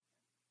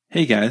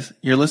Hey guys,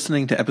 you're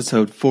listening to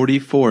episode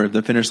 44 of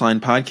the Finish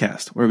Line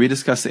podcast, where we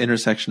discuss the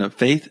intersection of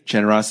faith,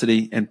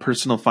 generosity, and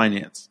personal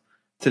finance.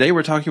 Today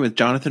we're talking with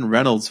Jonathan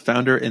Reynolds,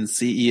 founder and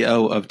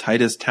CEO of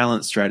Titus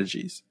Talent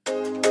Strategies.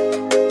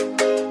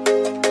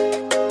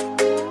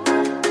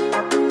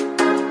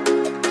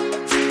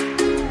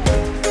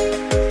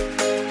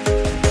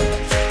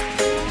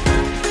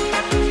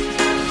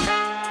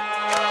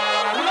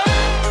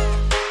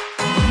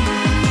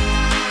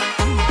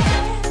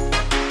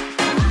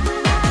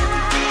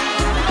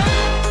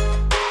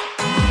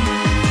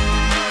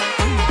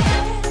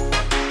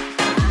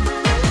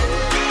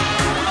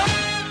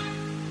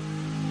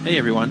 Hey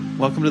everyone,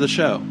 welcome to the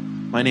show.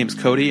 My name's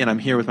Cody and I'm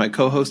here with my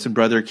co-host and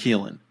brother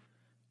Keelan.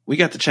 We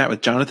got to chat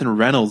with Jonathan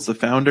Reynolds, the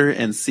founder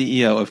and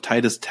CEO of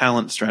Titus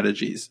Talent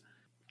Strategies.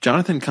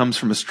 Jonathan comes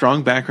from a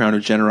strong background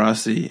of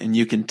generosity, and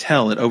you can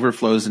tell it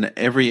overflows into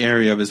every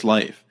area of his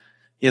life.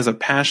 He has a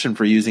passion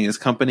for using his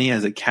company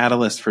as a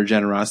catalyst for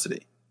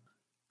generosity.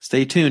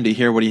 Stay tuned to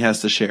hear what he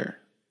has to share.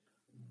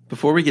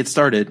 Before we get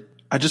started,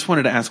 I just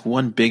wanted to ask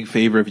one big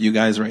favor of you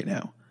guys right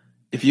now.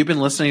 If you've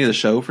been listening to the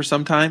show for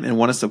some time and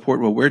want to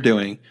support what we're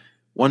doing,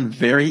 one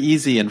very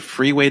easy and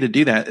free way to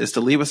do that is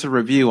to leave us a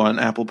review on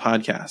Apple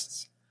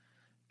Podcasts.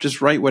 Just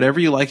write whatever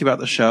you like about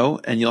the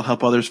show and you'll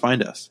help others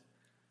find us.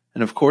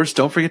 And of course,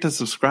 don't forget to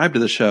subscribe to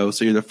the show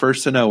so you're the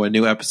first to know when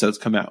new episodes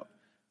come out.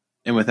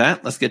 And with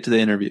that, let's get to the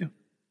interview.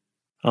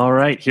 All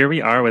right, here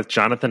we are with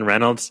Jonathan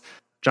Reynolds.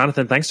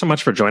 Jonathan, thanks so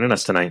much for joining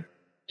us tonight.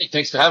 Hey,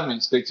 thanks for having me.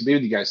 It's great to be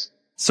with you guys.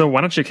 So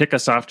why don't you kick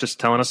us off just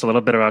telling us a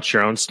little bit about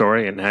your own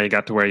story and how you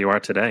got to where you are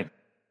today?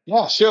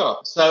 Yeah, sure.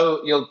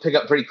 So you'll pick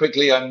up pretty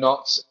quickly. I'm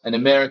not an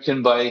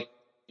American by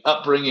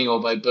upbringing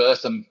or by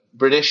birth. I'm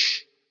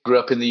British. Grew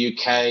up in the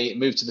UK,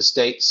 moved to the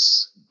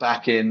States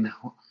back in,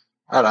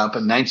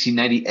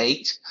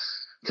 1998,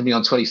 coming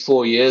on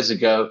 24 years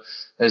ago.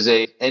 As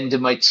a end of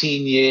my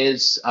teen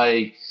years,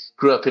 I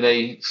grew up in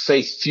a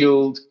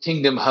faith-fueled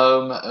kingdom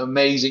home,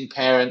 amazing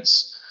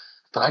parents.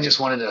 But I just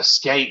wanted to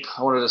escape.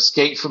 I wanted to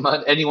escape from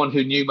anyone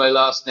who knew my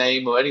last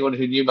name or anyone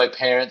who knew my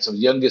parents. I was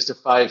youngest of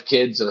 5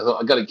 kids. And I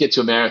thought, I got to get to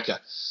America.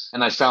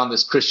 And I found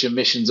this Christian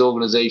missions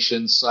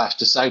organization /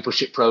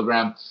 discipleship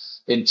program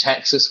in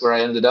Texas, where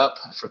I ended up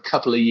for a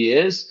couple of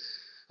years.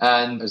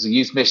 And there's a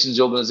youth missions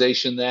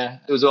organization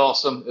there. It was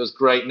awesome. It was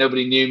great.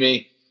 Nobody knew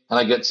me. And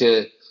I got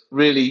to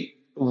really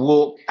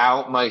walk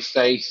out my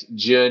faith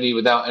journey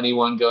without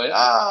anyone going,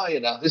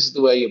 this is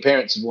the way your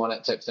parents would want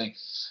it type thing.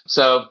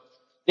 So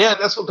yeah,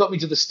 that's what got me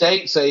to the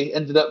States. I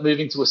ended up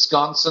moving to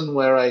Wisconsin,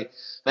 where I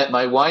met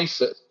my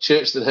wife at a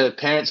church that her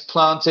parents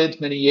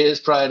planted many years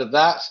prior to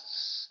that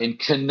in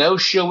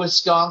Kenosha,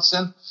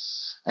 Wisconsin.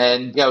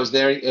 And yeah, I was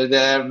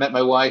there, met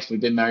my wife. We've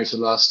been married for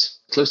the last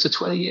close to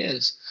 20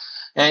 years.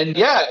 And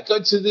yeah,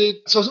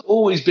 so I've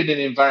always been in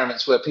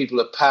environments where people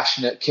are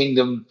passionate,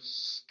 kingdom,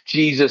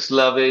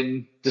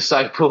 Jesus-loving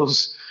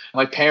disciples.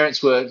 My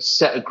parents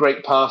set a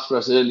great path for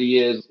us early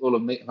years, all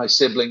of my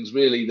siblings,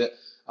 really, that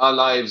our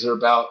lives are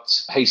about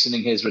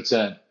hastening his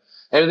return.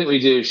 Everything we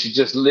do should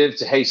just live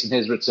to hasten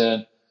his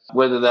return,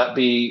 whether that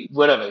be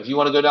whatever. If you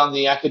want to go down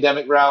the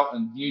academic route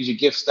and use your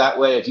gifts that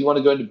way, if you want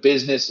to go into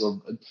business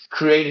or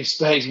creative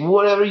space,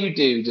 whatever you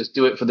do, just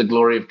do it for the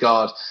glory of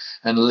God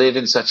and live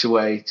in such a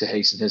way to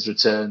hasten his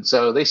return.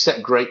 So they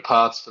set great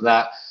paths for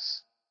that.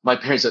 My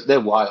parents,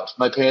 they're wild.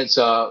 My parents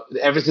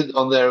everything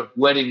on their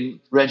wedding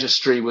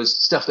registry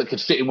was stuff that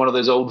could fit in one of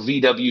those old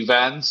VW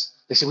vans.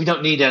 They said, we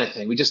don't need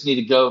anything. We just need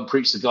to go and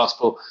preach the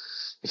gospel.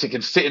 If it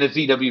can fit in a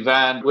VW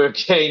van, we're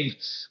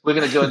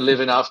going to go and live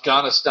in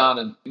Afghanistan,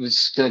 and we're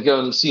just going to go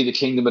and see the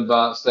kingdom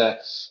advance there.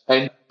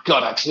 And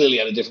God, I clearly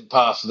had a different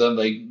path for them.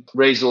 They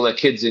raised all their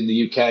kids in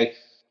the UK.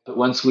 But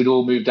once we'd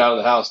all moved out of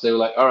the house, they were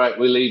like, all right,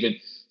 we're leaving.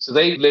 So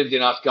they lived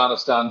in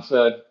Afghanistan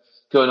for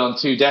going on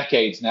 2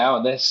 decades now,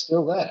 and they're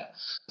still there.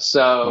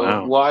 So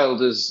wow.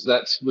 Wild as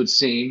that would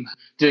seem,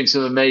 doing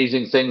some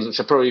amazing things, which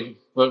I probably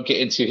won't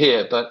get into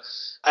here, but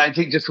I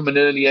think just from an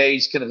early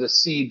age, kind of the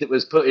seed that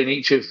was put in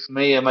each of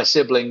me and my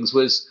siblings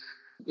was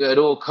at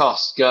all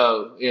costs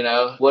go,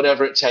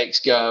 whatever it takes,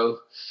 go.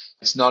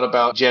 It's not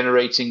about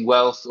generating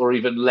wealth or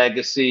even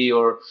legacy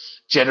or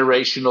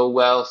generational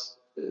wealth.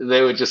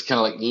 They would just kind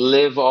of like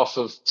live off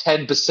of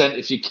 10%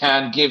 if you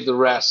can, give the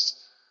rest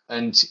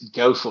and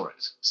go for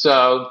it.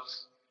 So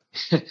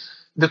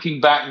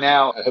looking back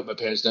now, I hope my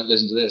parents don't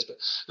listen to this, but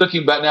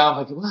looking back now, I'm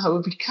like, wow, it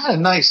would be kind of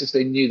nice if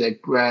they knew their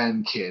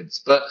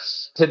grandkids, but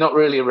they're not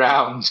really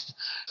around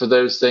for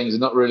those things. They're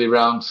not really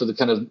around for the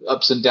kind of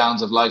ups and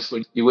downs of life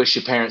when you wish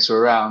your parents were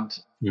around.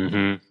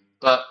 Mm-hmm.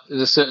 But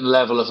there's a certain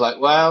level of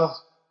like,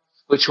 well,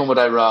 which one would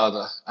I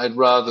rather? I'd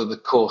rather the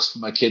course for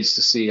my kids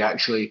to see,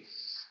 actually.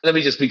 Let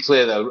me just be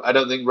clear, though. I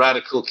don't think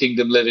radical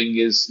kingdom living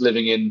is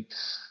living in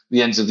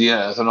the ends of the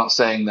earth. I'm not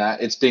saying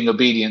that. It's being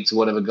obedient to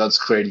whatever God's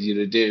created you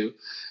to do,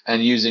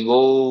 and using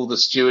all the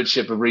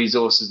stewardship of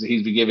resources that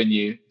he's been giving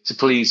you to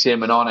please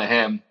him and honor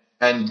him.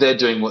 And they're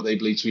doing what they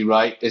believe to be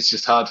right. It's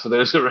just hard for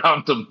those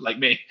around them, like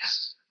me.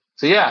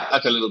 So yeah,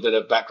 that's a little bit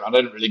of background.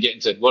 I don't really get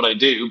into what I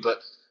do,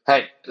 but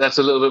hey, that's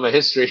a little bit of my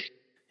history.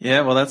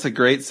 Yeah, well, that's a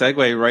great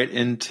segue right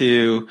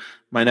into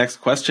my next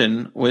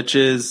question, which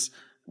is,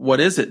 what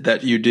is it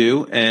that you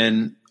do?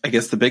 And I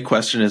guess the big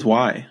question is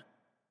why?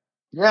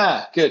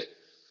 Yeah, good.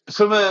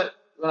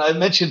 When I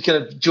mentioned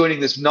kind of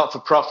joining this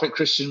not-for-profit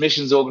Christian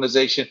missions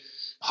organization,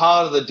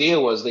 part of the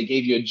deal was they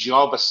gave you a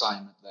job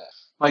assignment there.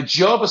 My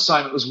job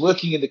assignment was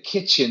working in the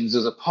kitchens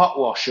as a pot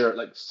washer at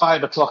like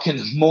 5 o'clock in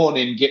the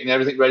morning, getting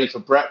everything ready for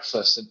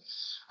breakfast. And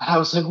I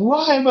was like,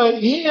 why am I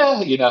here?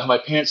 My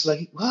parents were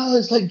like, well,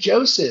 it's like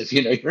Joseph,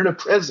 you're in a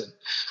prison.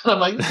 And I'm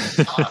like, this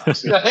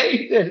sucks. I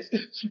hate this.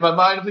 In my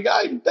mind, I'm like,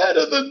 I'm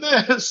better than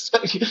this.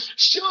 Like,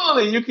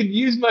 surely you can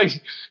use my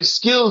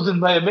skills and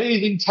my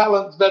amazing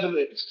talents better than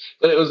it.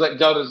 But it was like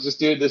God was just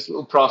doing this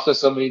little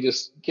process on me,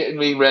 just getting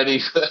me ready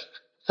for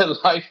a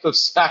life of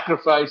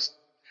sacrifice.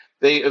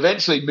 They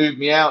eventually moved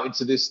me out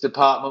into this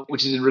department,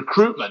 which is in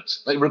recruitment,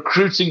 like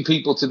recruiting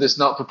people to this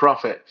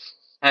not-for-profit.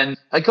 And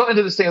I got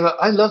into this thing that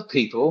I love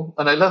people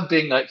and I love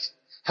being like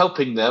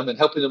helping them and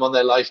helping them on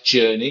their life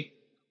journey.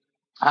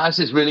 And this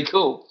is really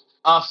cool.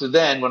 After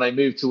then, when I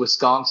moved to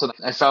Wisconsin,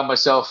 I found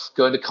myself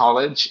going to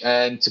college,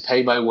 and to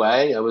pay my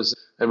way, I was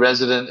a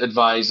resident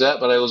advisor,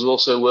 but I was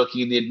also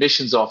working in the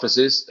admissions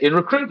offices in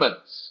recruitment.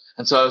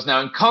 And so I was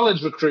now in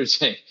college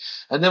recruiting.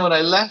 And then when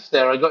I left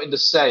there, I got into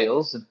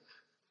sales, and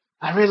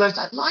I realized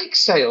I like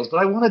sales, but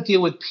I want to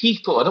deal with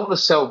people. I don't want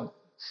to sell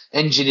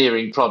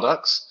engineering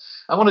products.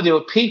 I want to deal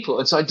with people.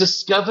 And so I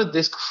discovered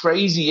this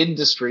crazy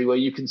industry where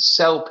you can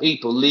sell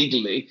people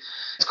legally.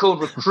 It's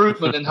called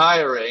recruitment and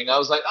hiring. I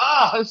was like,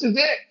 this is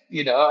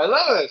it. I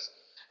love this.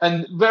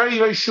 And very,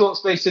 very short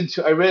space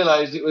into it, I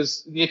realized it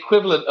was the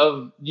equivalent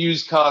of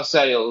used car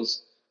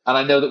sales. And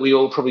I know that we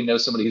all probably know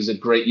somebody who's a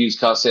great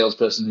used car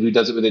salesperson who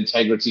does it with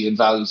integrity and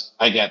values.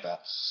 I get that.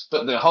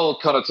 But the whole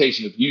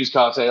connotation of used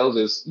car sales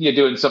is you're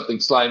doing something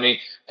slimy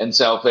and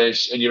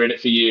selfish and you're in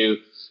it for you.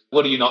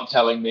 What are you not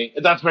telling me?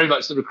 That's very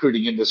much the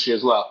recruiting industry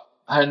as well.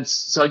 And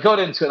so I got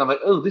into it and I'm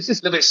like, this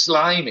is a little bit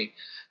slimy.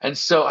 And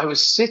so I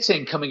was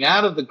coming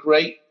out of the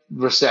Great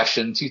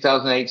Recession,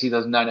 2008,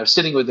 2009, I was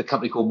sitting with a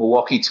company called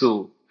Milwaukee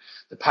Tool,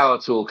 the power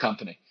tool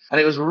company. And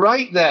it was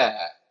right there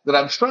that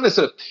I'm trying to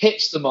sort of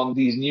pitch them on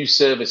these new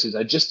services.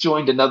 I just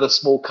joined another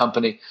small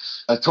company.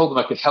 I told them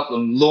I could help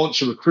them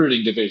launch a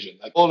recruiting division,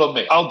 like all on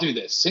me. I'll do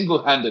this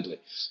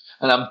single-handedly.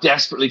 And I'm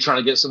desperately trying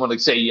to get someone to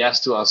say yes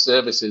to our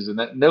services. And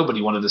that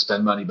nobody wanted to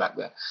spend money back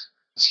then.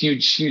 It's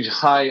huge,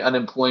 high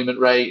unemployment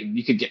rate. And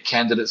you could get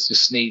candidates to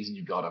sneeze and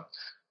you got them.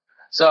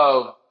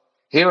 So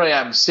here I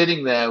am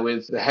sitting there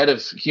with the head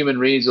of human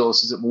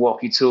resources at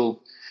Milwaukee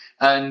Tool.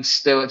 And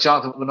they were like,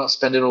 Jonathan, we're not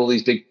spending all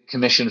these big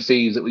commission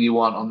fees that you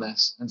want on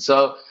this. And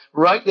so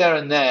right there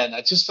and then,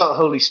 I just felt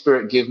the Holy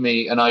Spirit give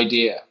me an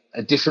idea,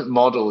 a different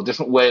model, a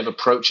different way of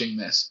approaching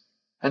this.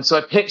 And so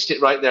I pitched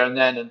it right there and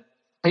then. And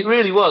it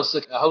really was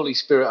like a Holy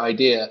Spirit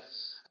idea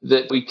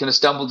that we kind of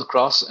stumbled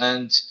across,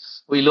 and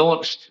we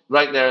launched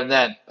right there and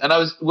then. And I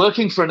was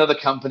working for another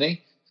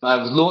company. I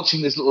was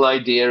launching this little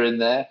idea in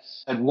there.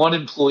 I had one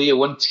employee,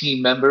 one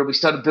team member. We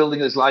started building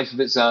this life of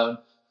its own.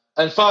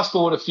 And fast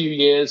forward a few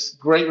years,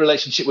 great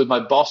relationship with my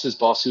boss's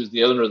boss, who's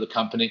the owner of the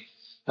company.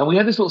 And we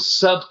had this little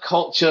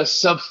subculture,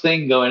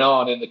 sub-thing going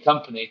on in the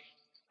company,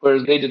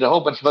 where they did a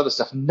whole bunch of other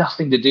stuff,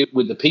 nothing to do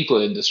with the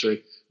people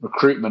industry,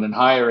 recruitment and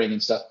hiring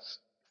and stuff.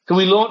 So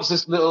we launched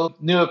this little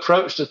new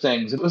approach to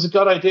things. It was a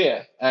good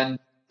idea, and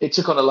it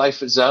took on a life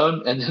of its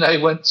own. And then I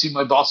went to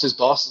my boss's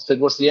boss and said,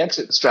 what's the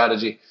exit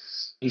strategy?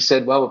 He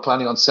said, well, we're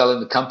planning on selling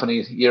the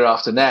company year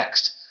after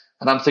next.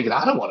 And I'm thinking,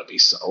 I don't want to be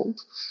sold.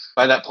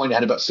 By that point, I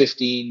had about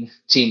 15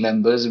 team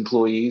members,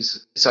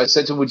 employees. So I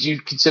said to him, would you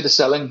consider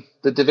selling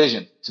the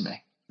division to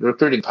me, the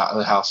recruiting part of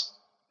the house?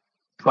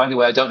 By the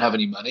way, I don't have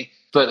any money,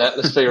 but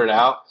let's figure it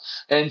out.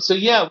 And so,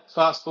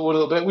 fast forward a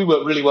little bit. We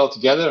worked really well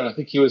together. And I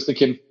think he was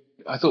thinking,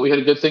 I thought we had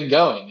a good thing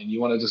going, and you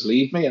want to just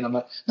leave me? And I'm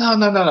like,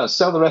 no,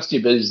 sell the rest of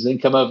your business, then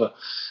come over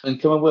and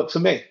come and work for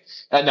me.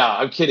 No,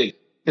 I'm kidding.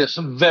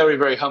 Some very,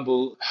 very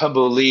humble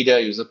leader.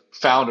 He was a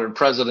founder and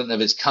president of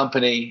his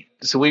company.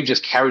 So we've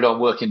just carried on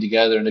working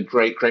together in a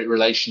great, great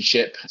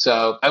relationship.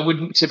 So I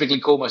wouldn't typically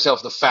call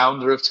myself the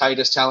founder of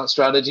Titus Talent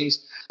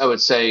Strategies. I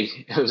would say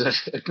it was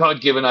a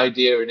God-given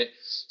idea, and it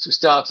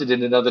started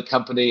in another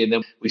company, and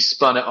then we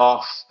spun it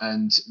off,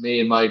 and me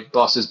and my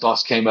boss's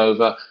boss came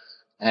over.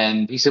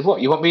 And he said,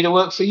 what, you want me to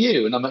work for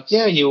you? And I'm like,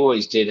 yeah, you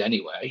always did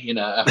anyway.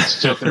 I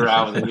was joking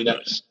around with him,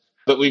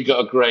 But we've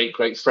got a great,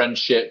 great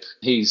friendship.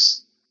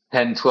 He's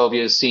 10, 12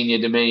 years senior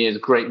to me, is a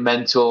great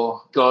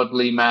mentor,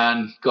 godly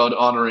man,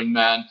 God-honoring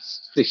man.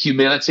 The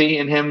humility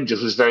in him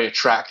just was very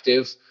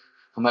attractive.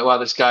 I'm like, wow,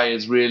 this guy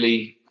is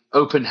really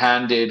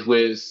open-handed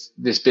with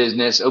this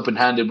business,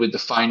 open-handed with the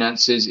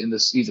finances.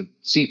 He's a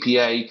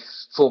CPA,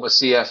 former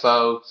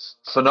CFO,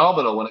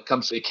 phenomenal when it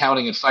comes to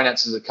accounting and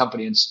finances of the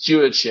company and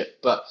stewardship,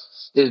 but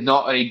is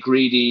not a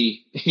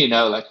greedy,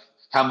 like,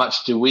 how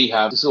much do we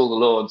have? It's all the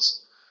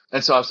Lord's.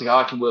 And so I was thinking,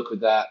 I can work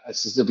with that.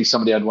 There'll be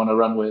somebody I'd want to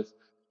run with.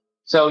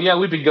 So,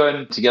 we've been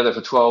going together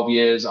for 12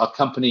 years. Our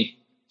company,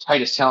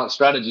 Titus Talent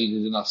Strategies,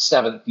 is in our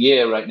 7th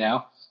year right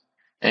now.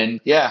 And,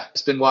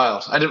 it's been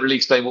wild. I didn't really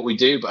explain what we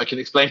do, but I can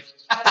explain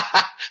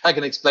I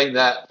can explain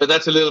that. But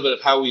that's a little bit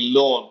of how we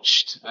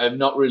launched. I'm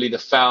not really the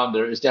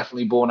founder. It was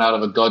definitely born out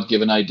of a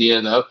God-given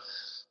idea, though.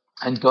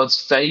 And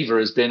God's favor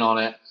has been on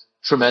it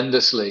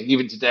tremendously.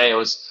 Even today, I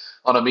was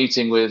on a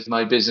meeting with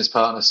my business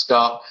partner,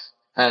 Scott,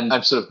 and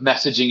I'm sort of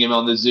messaging him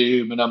on the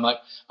Zoom. And I'm like,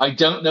 I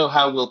don't know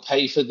how we'll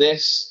pay for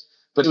this,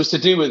 but it was to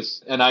do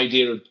with an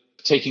idea of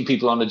taking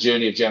people on a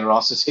journey of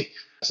generosity.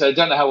 So I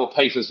don't know how we'll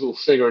pay for this. We'll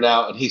figure it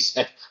out. And he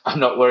said, I'm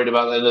not worried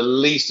about that. The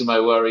least of my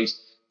worries.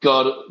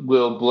 God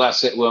will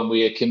bless it when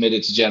we are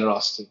committed to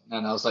generosity.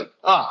 And I was like,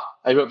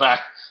 I wrote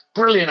back,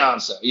 brilliant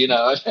answer.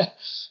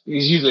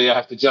 Usually I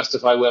have to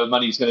justify where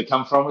money's going to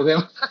come from with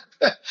him.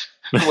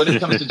 But when it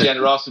comes to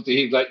generosity,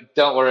 he's like,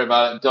 don't worry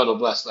about it. God will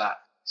bless that.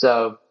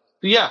 So,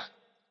 yeah,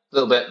 a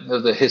little bit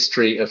of the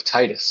history of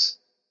Titus.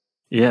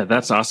 Yeah,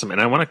 that's awesome. And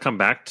I want to come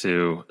back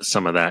to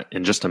some of that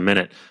in just a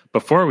minute.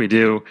 Before we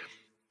do,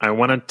 I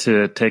wanted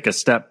to take a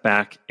step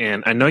back.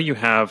 And I know you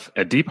have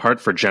a deep heart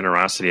for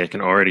generosity. I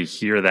can already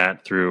hear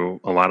that through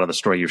a lot of the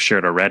story you've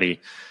shared already.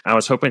 I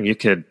was hoping you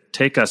could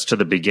take us to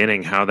the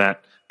beginning, how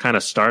that kind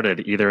of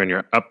started, either in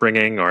your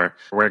upbringing or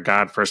where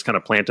God first kind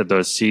of planted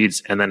those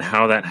seeds, and then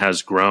how that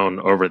has grown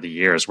over the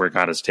years, where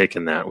God has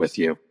taken that with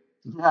you.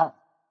 Yeah.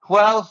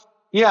 Well,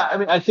 yeah, I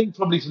mean, I think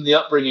probably from the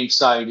upbringing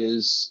side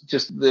is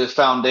just the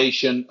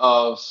foundation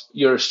of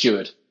you're a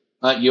steward.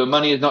 Your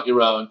money is not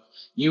your own.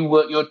 You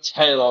work your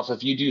tail off.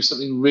 If you do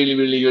something really,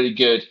 really, really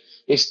good,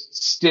 it's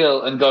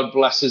still, and God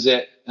blesses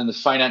it, and the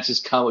finances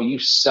come, or you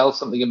sell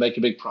something and make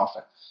a big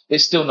profit.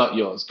 It's still not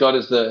yours. God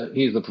is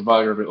He's the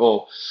provider of it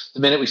all.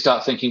 The minute we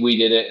start thinking we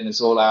did it and it's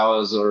all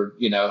ours, or,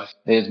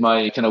 here's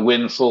my kind of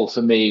windfall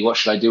for me, what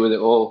should I do with it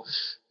all?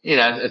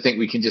 I think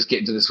we can just get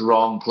into this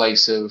wrong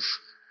place of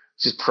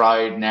just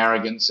pride and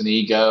arrogance and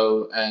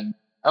ego. And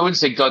I wouldn't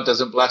say God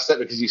doesn't bless that,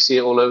 because you see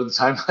it all over the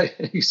time.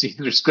 You see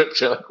through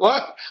scripture,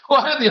 like,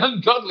 why are the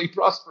ungodly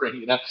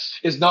prospering?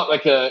 It's not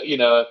like a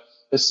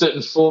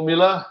certain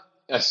formula.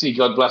 I see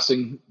God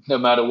blessing no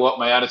matter what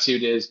my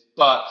attitude is,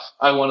 but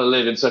I want to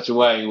live in such a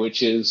way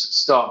which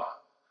is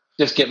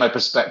just get my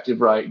perspective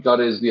right.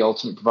 God is the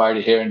ultimate provider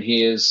here, and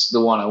He is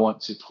the one I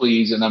want to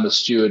please, and I'm a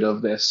steward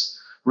of this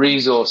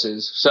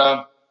resources.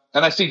 So,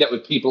 and I see that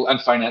with people and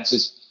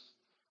finances.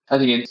 I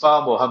think in a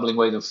far more humbling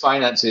way than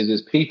finances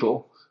is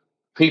people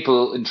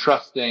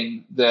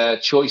entrusting their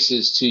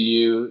choices to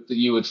you, that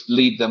you would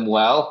lead them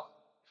well.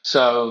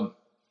 So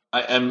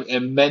I am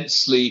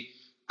immensely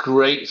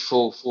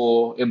grateful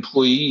for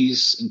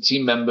employees and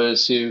team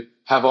members who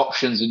have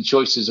options and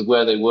choices of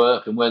where they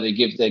work and where they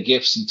give their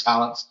gifts and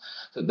talents,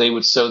 that they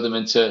would sow them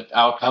into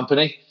our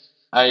company.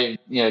 I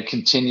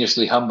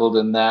continuously humbled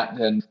in that,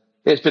 and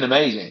it's been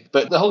amazing.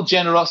 But the whole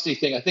generosity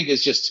thing, I think,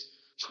 is just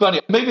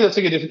funny. Maybe let's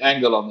take a different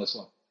angle on this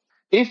one.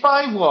 If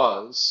I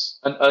was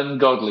an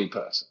ungodly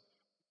person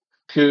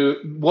who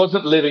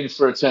wasn't living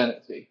for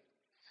eternity,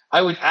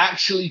 I would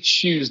actually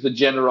choose the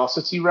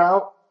generosity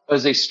route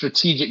as a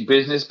strategic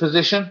business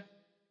position.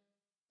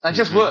 That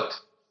just worked.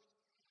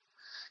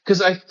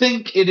 Because I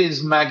think it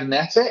is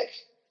magnetic.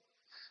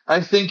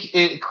 I think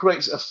it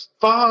creates a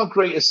far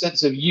greater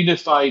sense of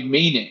unified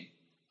meaning.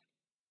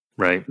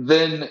 Right.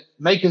 Than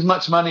make as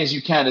much money as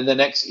you can and then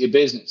exit your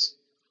business.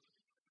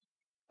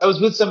 I was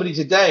with somebody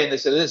today, and they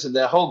said, listen,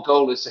 their whole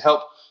goal is to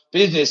help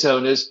business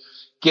owners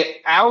get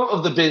out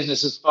of the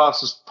business as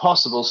fast as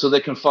possible so they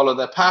can follow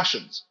their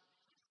passions.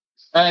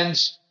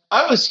 And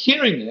I was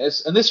hearing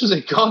this, and this was a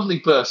godly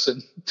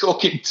person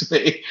talking to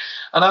me,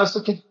 and I was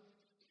thinking,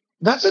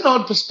 that's an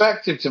odd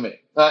perspective to me.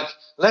 Like,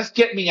 let's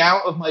get me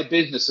out of my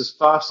business as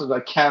fast as I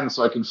can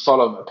so I can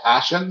follow my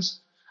passions.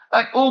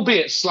 Like,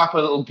 albeit slap a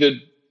little good,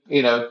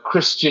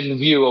 Christian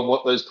view on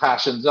what those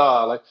passions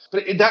are.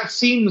 But that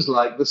seems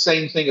like the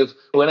same thing of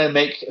when I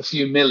make a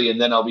few million,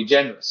 then I'll be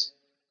generous.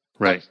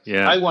 Right.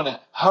 Yeah. I want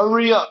to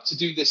hurry up to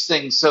do this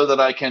thing so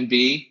that I can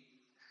be,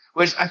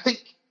 which I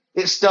think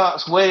it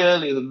starts way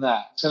earlier than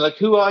that. So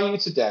who are you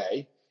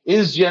today?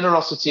 Is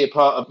generosity a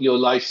part of your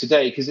life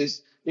today?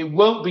 Because it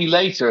won't be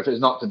later if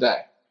it's not today.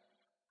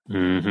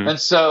 Mm-hmm. And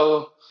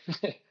so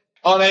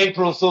on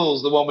April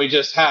Fool's, the one we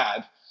just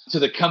had, to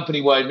the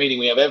company-wide meeting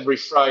we have every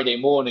Friday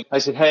morning, I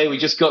said, hey, we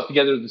just got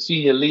together with the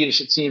senior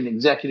leadership team, the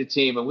executive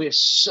team, and we are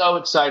so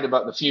excited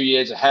about the few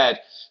years ahead,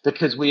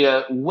 because we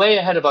are way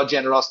ahead of our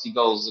generosity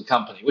goals as a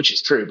company, which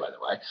is true, by the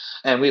way.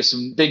 And we have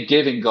some big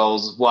giving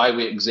goals of why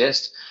we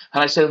exist.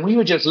 And I said, we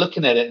were just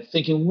looking at it and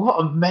thinking, what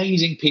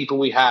amazing people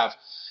we have.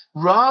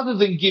 Rather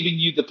than giving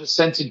you the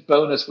percentage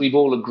bonus we've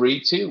all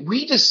agreed to,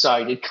 we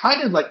decided,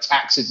 kind of like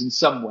taxes in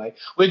some way,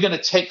 we're going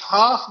to take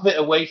half of it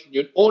away from you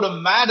and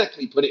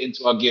automatically put it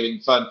into our giving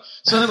fund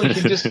so that we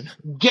can just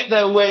get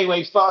there way,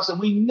 way faster.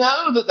 We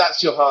know that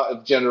that's your heart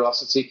of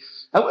generosity.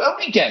 And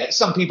we get it.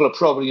 Some people are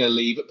probably going to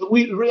leave it, but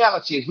the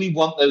reality is we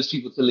want those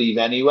people to leave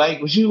anyway,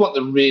 because we want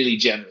the really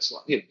generous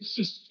one.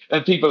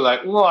 And people are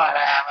like,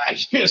 whatever,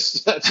 you're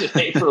such an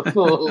April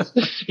Fool,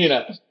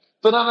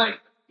 But I'm like,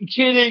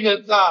 kidding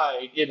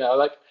aside,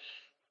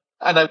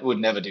 and I would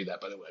never do that,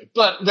 by the way.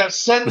 But that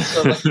sense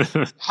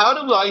of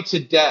how do I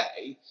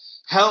today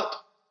help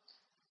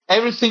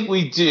everything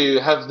we do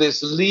have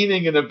this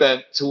leaning and a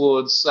bent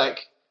towards like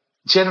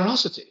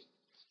generosity.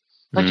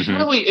 Like, how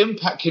do we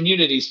impact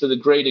communities for the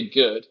greater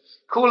good?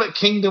 Call it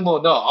kingdom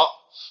or not.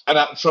 And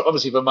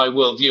obviously, from my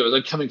worldview, as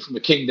I'm coming from a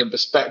kingdom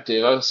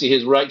perspective, I see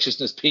his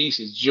righteousness, peace,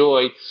 his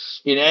joy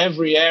in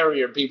every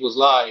area of people's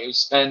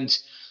lives. And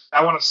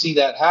I want to see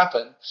that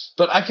happen.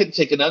 But I can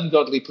take an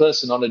ungodly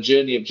person on a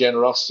journey of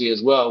generosity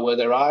as well, where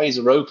their eyes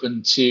are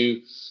open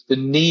to the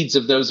needs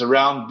of those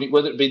around me,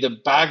 whether it be the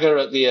bagger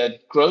at the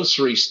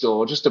grocery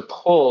store, just to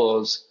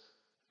pause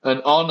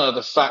and honor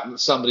the fact that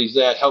somebody's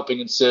there helping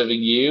and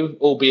serving you,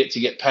 albeit to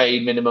get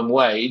paid minimum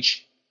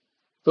wage.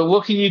 But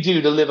what can you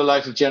do to live a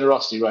life of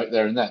generosity right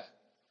there and then?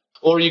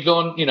 Or you go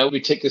on,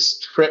 we take this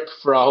trip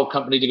for our whole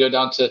company to go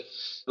down to,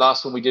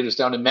 last one we did was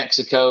down in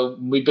Mexico.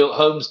 And we built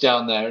homes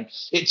down there. And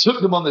it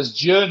took them on this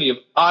journey of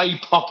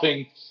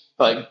eye-popping,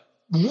 like,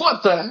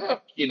 what the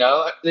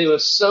heck? They were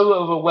so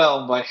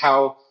overwhelmed by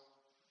how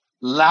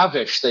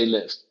lavish they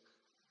lived.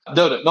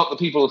 No, not the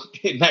people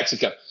in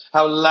Mexico.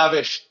 How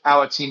lavish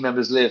our team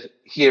members live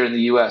here in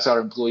the US, our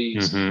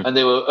employees. And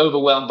they were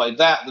overwhelmed by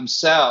that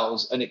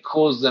themselves, and it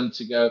caused them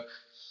to go,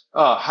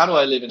 oh, how do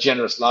I live a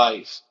generous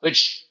life?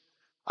 Which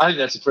I think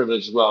that's a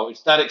privilege as well.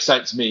 That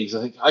excites me. So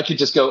I think I could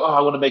just go, I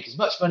want to make as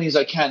much money as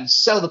I can,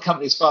 sell the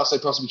company as fast as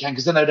I possibly can,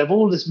 because then I'd have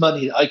all this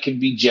money that I can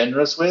be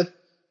generous with.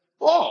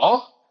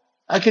 Or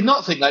I could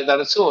not think like that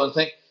at all and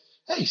think,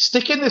 hey,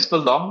 stick in this for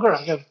longer.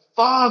 I have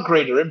far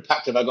greater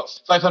impact if I got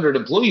 500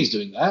 employees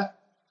doing that.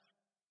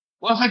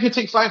 Well, if I could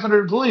take 500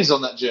 employees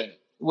on that journey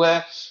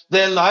where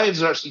their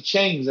lives are actually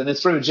changed, and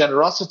it's through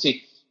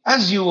generosity.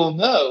 As you all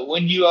know,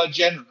 when you are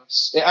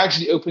generous, it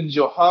actually opens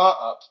your heart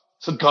up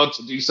for God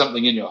to do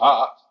something in your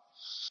heart.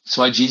 That's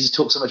why Jesus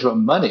talks so much about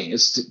money,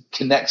 is to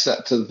connects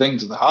that to the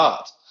things of the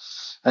heart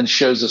and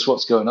shows us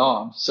what's going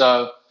on.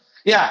 So,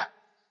 yeah.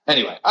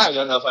 Anyway, I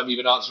don't know if I'm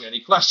even answering any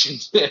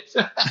questions here.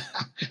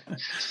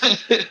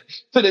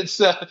 But it's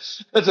a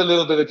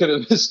little bit of kind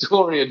of the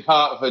story and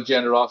heart of her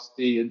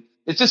generosity. And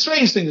it's a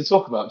strange thing to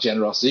talk about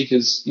generosity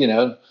because,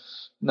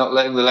 not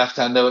letting the left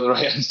hand know what the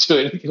right hand's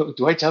doing.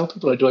 Do I tell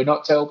people or do I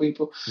not tell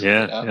people?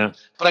 Yeah.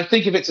 But I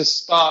think if it's a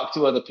spark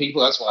to other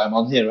people, that's why I'm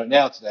on here right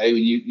now today.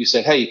 When you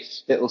said, hey,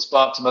 it'll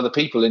spark some other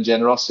people in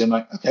generosity. I'm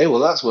like, okay, well,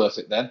 that's worth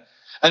it then.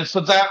 And for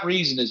that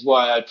reason is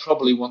why I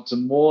probably want to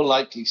more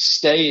likely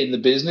stay in the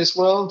business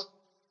world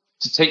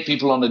to take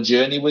people on a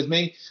journey with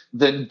me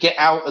than get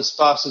out as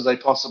fast as I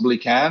possibly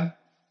can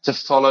to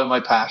follow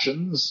my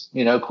passions,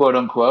 quote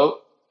unquote.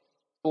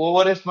 Well,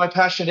 what if my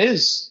passion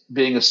is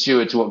being a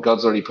steward to what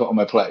God's already put on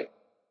my plate?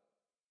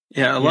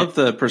 Yeah, I love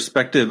the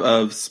perspective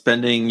of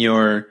spending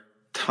your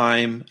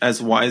time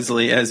as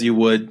wisely as you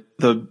would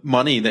the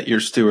money that you're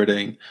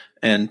stewarding,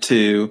 and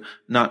to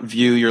not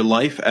view your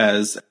life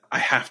as I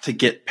have to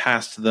get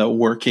past the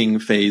working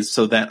phase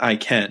so that I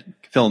can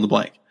fill in the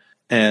blank.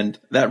 And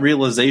that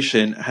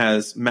realization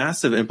has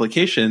massive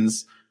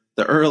implications.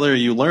 The earlier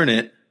you learn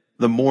it,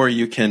 the more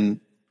you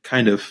can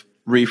kind of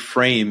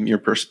reframe your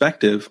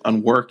perspective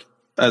on work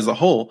as a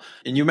whole.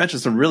 And you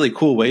mentioned some really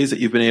cool ways that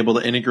you've been able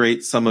to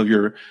integrate some of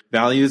your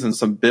values and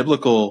some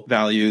biblical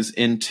values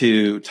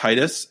into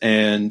Titus.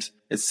 And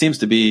it seems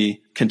to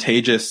be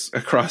contagious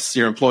across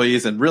your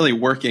employees and really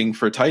working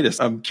for Titus.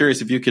 I'm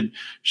curious if you could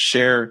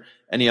share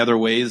any other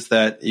ways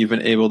that you've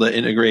been able to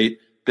integrate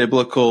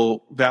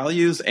biblical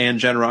values and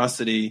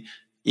generosity,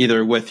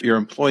 either with your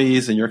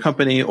employees in your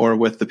company or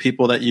with the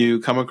people that you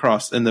come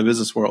across in the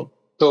business world.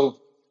 So,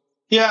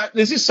 yeah,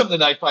 this is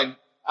something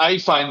I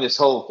find this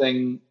whole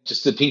thing,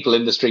 just the people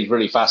industry,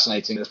 really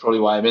fascinating. That's probably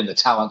why I'm in the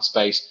talent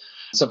space.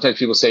 Sometimes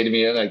people say to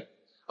me, like,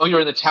 oh, you're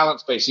in the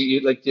talent space.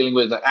 You like dealing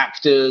with the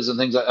actors and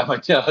things like that. I'm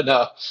like,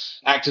 no,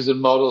 actors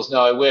and models.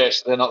 No, I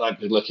wish. They're not that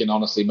good looking,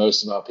 honestly,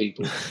 most of our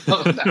people.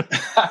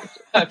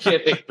 I'm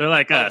kidding. They're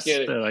like us.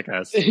 They're like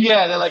us.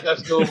 Yeah, they're like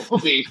us normal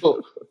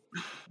people.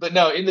 But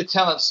no, in the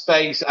talent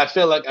space, I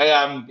feel like I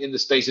am in the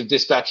space of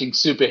dispatching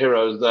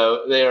superheroes,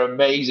 though. They're an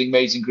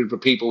amazing group of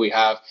people we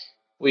have.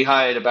 We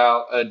hired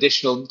about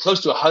additional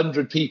close to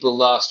 100 people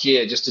last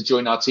year just to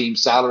join our team,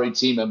 salaried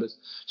team members.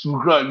 So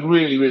we're growing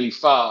really, really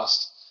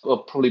fast. We'll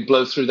probably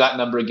blow through that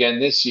number again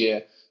this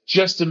year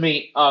just to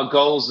meet our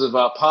goals of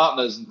our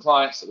partners and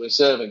clients that we're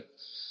serving.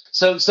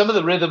 So some of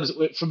the rhythms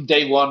from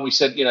day one, we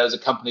said, as a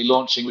company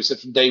launching, we said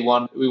from day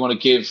one, we want to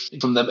give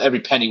from them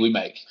every penny we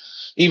make.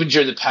 Even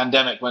during the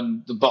pandemic,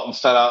 when the bottom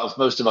fell out of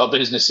most of our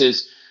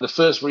businesses, the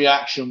first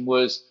reaction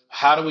was,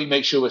 how do we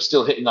make sure we're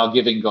still hitting our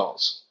giving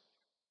goals?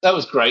 That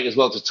was great as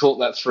well to talk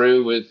that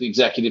through with the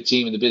executive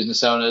team and the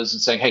business owners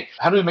and saying, hey,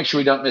 how do we make sure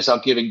we don't miss our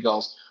giving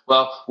goals?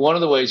 Well, one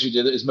of the ways we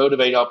did it is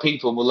motivate our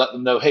people, and we'll let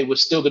them know, hey, we're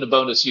still going to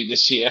bonus you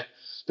this year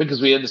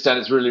because we understand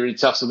it's really, really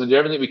tough. So we're going to do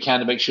everything we can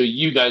to make sure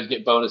you guys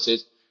get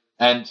bonuses,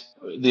 and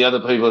the other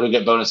people who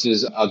get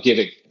bonuses are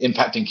giving,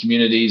 impacting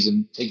communities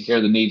and taking care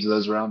of the needs of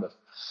those around us.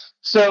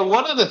 So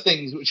one of the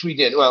things which we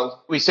did,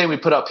 well, we say we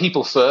put our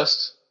people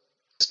first.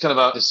 It's kind of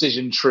our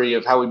decision tree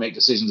of how we make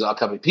decisions at our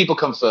company. People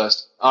come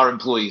first, our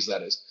employees,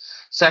 that is.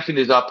 Second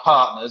is our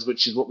partners,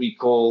 which is what we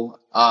call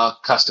our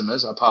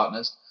customers, our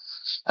partners.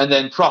 And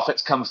then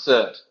profits come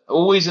third,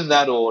 always in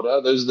that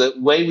order. Those are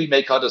the way we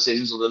make our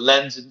decisions, or the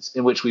lens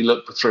in which we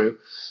look through: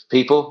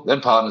 people,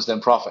 then partners,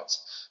 then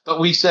profits. But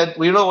we said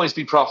we'll always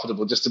be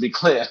profitable, just to be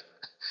clear.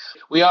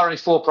 We are a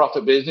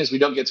for-profit business. We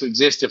don't get to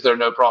exist if there are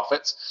no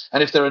profits.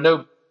 And if there are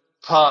no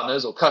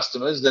partners or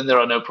customers, then there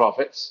are no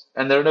profits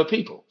and there are no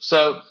people.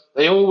 So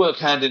they all work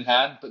hand in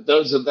hand, but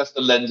that's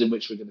the lens in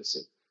which we're going to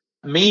see.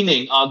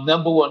 Meaning our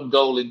number one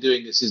goal in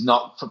doing this is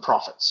not for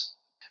profits.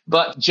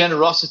 But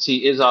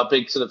generosity is our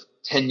big sort of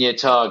 10-year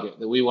target,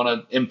 that we want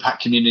to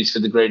impact communities for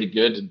the greater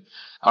good. And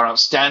our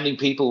outstanding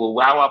people will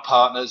wow our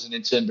partners and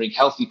in turn bring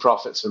healthy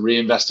profits for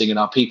reinvesting in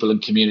our people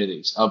and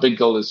communities. Our big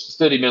goal is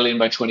 30 million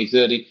by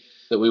 2030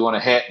 that we want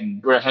to hit,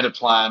 and we're ahead of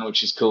plan,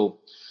 which is cool.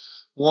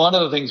 One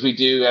of the things we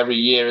do every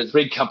year is a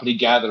big company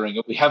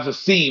gathering. We have a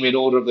theme in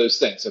order of those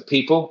things. So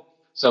people,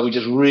 so we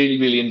just really,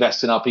 really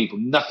invest in our people,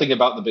 nothing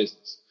about the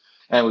business.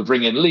 And we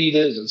bring in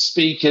leaders and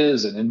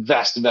speakers and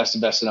invest in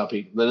our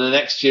people. Then the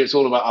next year, it's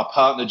all about our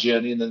partner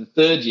journey. And then the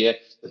third year,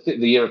 the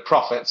year of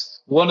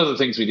profits, one of the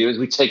things we do is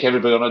we take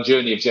everybody on a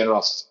journey of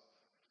generosity.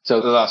 So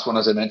the last one,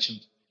 as I mentioned,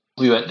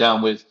 we went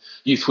down with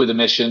Youth with a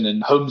Mission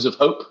and Homes of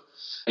Hope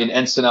in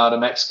Ensenada,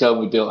 Mexico.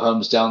 We built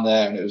homes down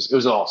there, and it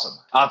was awesome.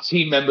 Our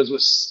team members were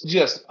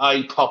just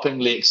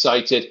eye-poppingly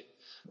excited.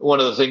 One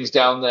of the things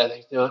down there,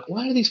 they're like,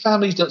 why do these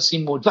families don't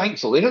seem more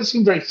thankful? They don't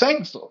seem very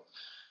thankful.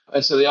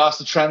 And so they asked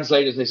the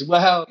translators, and they said,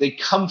 well, they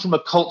come from a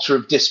culture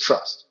of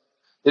distrust.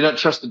 They don't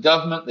trust the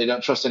government. They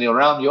don't trust anyone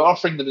around. You're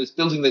offering them this,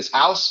 building this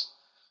house.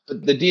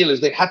 But the deal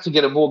is they had to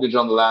get a mortgage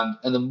on the land,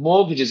 and the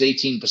mortgage is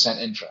 18%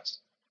 interest.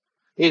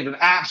 It's an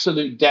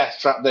absolute death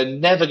trap. They're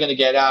never going to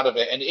get out of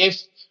it. And if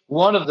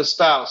one of the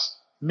spouse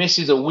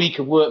misses a week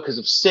of work because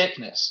of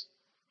sickness,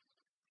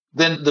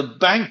 then the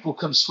bank will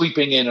come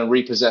sweeping in and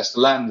repossess the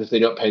land if they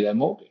don't pay their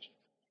mortgage.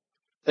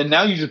 And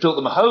now you just built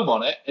them a home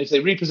on it. If they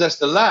repossess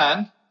the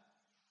land,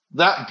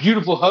 that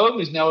beautiful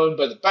home is now owned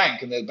by the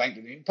bank, and the bank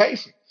didn't even pay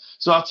for it.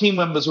 So our team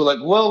members were like,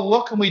 well,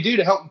 what can we do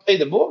to help them pay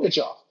the mortgage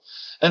off?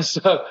 And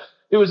so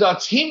it was our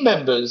team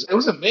members. It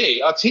wasn't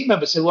me. Our team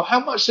members said, well,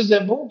 how much is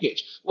their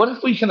mortgage? What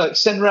if we can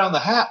send around the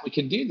hat? We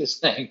can do this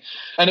thing.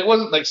 And it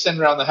wasn't like send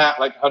around the hat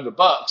like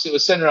 $100. It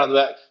was send around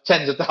the hat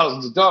tens of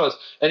thousands of dollars.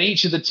 And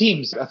each of the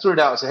teams, I threw it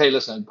out and said, hey,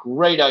 listen,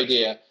 great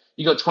idea.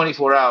 You got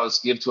 24 hours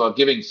to give to our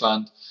giving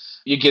fund.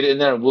 You get it in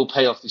there and we'll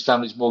pay off these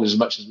families' mortgages as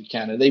much as we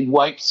can. And they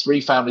wiped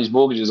 3 families'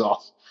 mortgages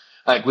off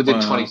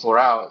within 24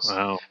 hours.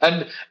 Wow.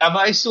 And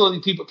I saw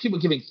these people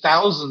giving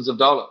thousands of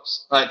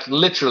dollars,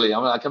 literally.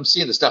 I'm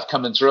seeing the stuff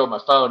coming through on my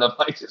phone. I'm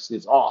like, this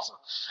is awesome.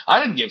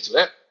 I didn't give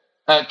to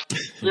it.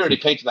 We already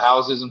paid for the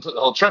houses and put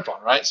the whole trip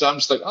on, right? So I'm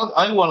just like,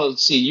 I want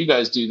to see you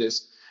guys do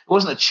this. It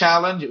wasn't a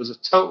challenge. It was a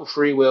total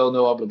free will,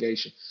 no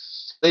obligation.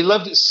 They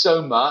loved it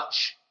so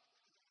much.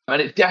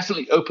 And it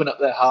definitely opened up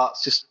their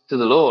hearts just to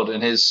the Lord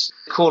and his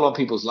call on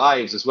people's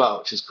lives as well,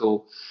 which is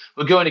cool.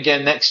 We're going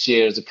again next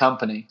year as a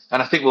company.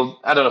 And I think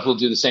I don't know if we'll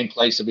do the same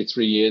place every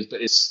 3 years, but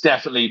it's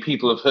definitely,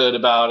 people have heard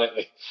about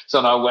it. It's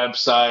on our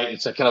website.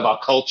 It's a kind of our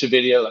culture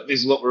video. Like,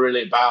 this is what we're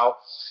really about.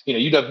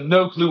 You'd have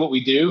no clue what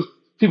we do.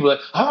 People are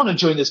like, I want to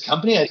join this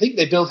company. I think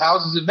they build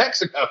houses in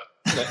Mexico.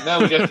 Like, no,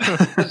 we don't.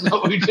 That's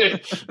not what we do.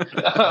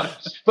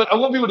 But I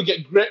want people to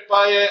get gripped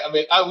by it.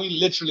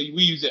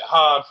 We use it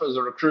hard as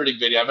a recruiting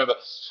video. I remember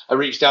I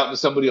reached out to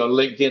somebody on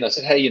LinkedIn. I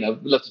said, hey,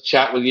 we'd love to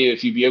chat with you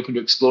if you'd be open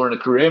to exploring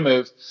a career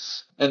move.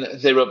 And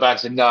they wrote back and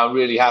said, no, I'm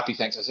really happy,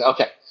 thanks. I said,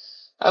 okay.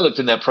 I looked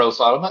in their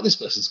profile. I'm like, this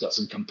person's got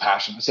some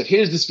compassion. I said,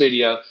 here's this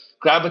video.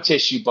 Grab a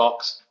tissue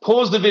box.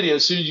 Pause the video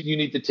as soon as you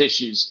need the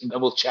tissues,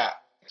 and we'll chat.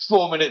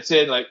 4 minutes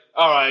in,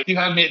 all right, you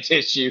hand me a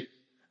tissue.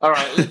 All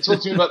right, let's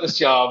talk to me about this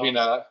job,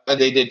 And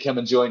they did come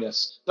and join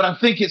us. But I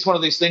think it's one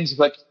of these things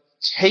of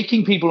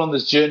taking people on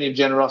this journey of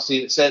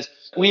generosity that says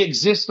we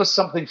exist for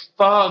something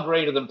far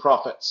greater than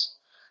profits.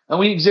 And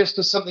we exist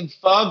for something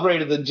far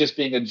greater than just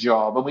being a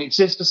job. And we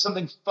exist for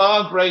something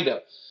far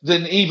greater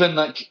than even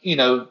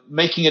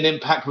making an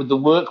impact with the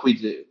work we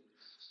do.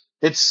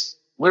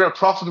 We're a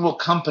profitable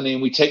company,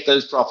 and we take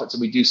those profits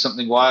and we do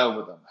something wild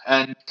with them.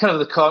 And kind of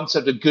the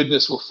concept of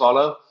goodness will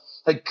follow.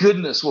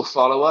 Goodness will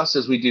follow us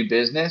as we do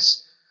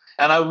business.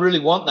 And I really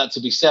want that to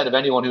be said of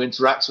anyone who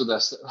interacts with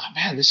us.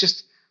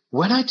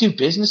 When I do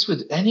business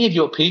with any of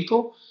your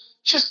people,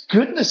 just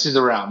goodness is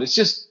around. It's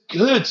just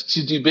good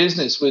to do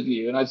business with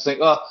you. And I think,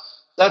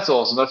 that's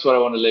awesome. That's what I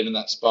want to live in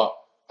that spot.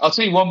 I'll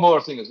tell you one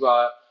more thing as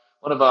well.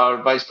 One of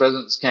our vice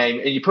presidents came,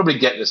 and you probably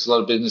get this, a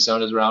lot of business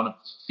owners around.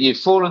 You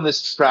fall in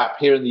this trap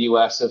here in the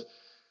US of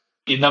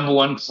your number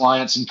one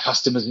clients and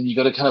customers, and you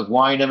got to kind of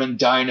wine them and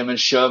dine them and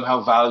show them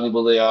how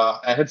valuable they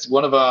are. And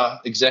one of our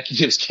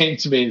executives came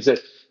to me and said,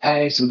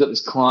 hey, so we've got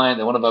this client.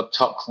 They're one of our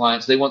top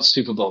clients. They want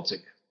Super Bowl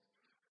tickets.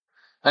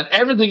 And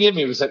everything in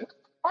me was like,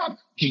 I'll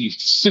give you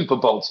Super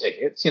Bowl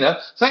tickets,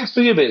 thanks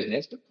for your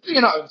business, but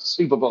you're not a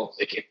Super Bowl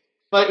ticket.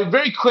 But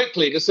very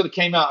quickly, it just sort of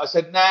came out. I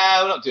said, no,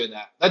 we're not doing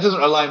that. That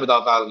doesn't align with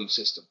our value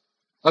system.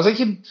 I was like,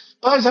 he can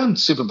buy his own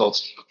Super Bowl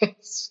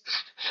tickets.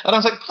 And I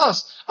was like,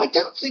 plus, I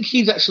don't think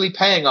he's actually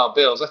paying our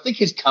bills. I think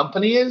his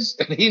company is,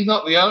 and he's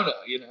not the owner,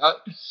 you know.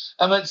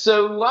 I mean,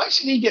 so why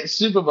should he get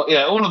Super Bowl?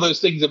 Yeah, all of those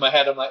things in my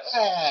head. I'm like,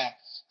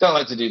 don't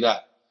like to do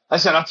that. I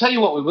said, I'll tell you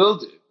what we will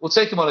do. We'll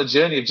take him on a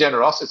journey of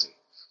generosity.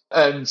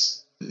 And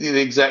the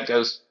exec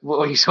goes, what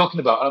are you talking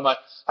about? And I'm like,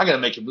 I'm going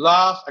to make him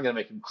laugh. I'm going to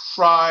make him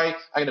cry.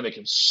 I'm going to make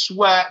him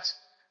sweat.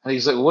 And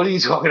he's like, what are you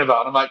talking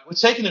about? And I'm like, we're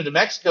taking him to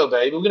Mexico,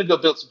 babe. We're going to go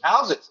build some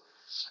houses.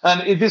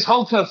 And this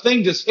whole kind of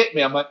thing just hit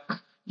me. I'm like,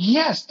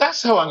 yes,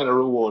 that's how I'm going to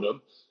reward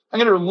him. I'm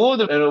going to reward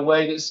him in a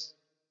way that's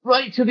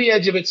right to the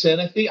edge of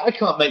eternity. I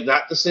can't make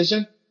that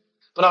decision,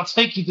 but I'll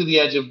take you to the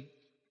edge of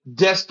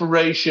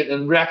desperation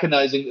and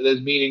recognizing that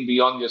there's meaning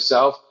beyond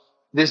yourself.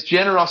 This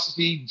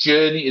generosity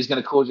journey is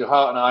going to cause your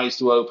heart and eyes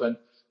to open,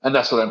 and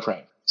that's what I'm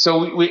praying.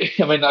 So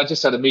I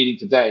just had a meeting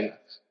today.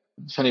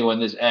 Depending on when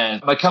this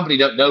ends, my company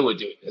don't know we're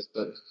doing this,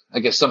 but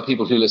I guess some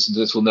people who listen to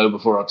this will know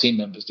before our team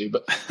members do.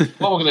 But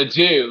what we're going to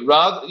do,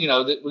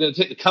 we're going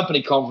to take the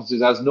company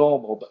conferences as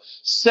normal, but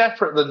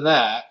separate than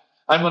that,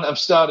 I'm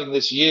starting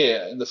this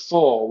year in the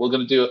fall. We're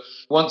going to do a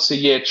once a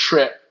year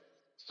trip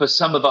for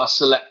some of our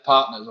select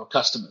partners or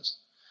customers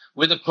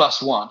with a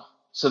 +1,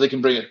 so they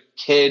can bring a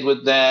kid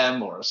with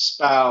them or a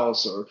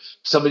spouse or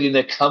somebody in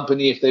their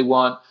company if they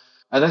want.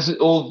 And that's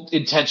all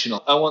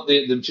intentional. I want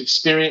them to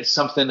experience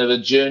something of a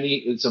journey.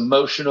 It's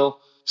emotional,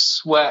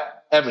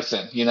 sweat,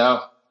 everything, you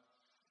know,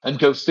 and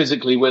go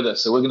physically with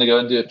us. So we're going to go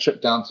and do a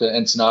trip down to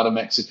Ensenada,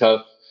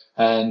 Mexico,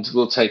 and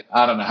we'll take,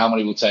 I don't know how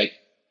many we'll take,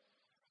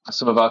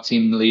 some of our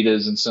team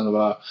leaders and some of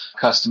our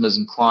customers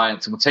and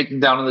clients, and we'll take them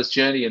down on this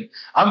journey. And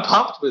I'm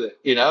pumped with it,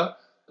 you know.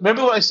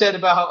 Remember what I said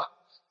about,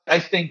 I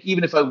think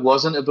even if I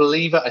wasn't a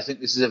believer, I think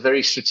this is a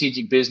very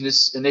strategic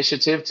business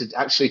initiative to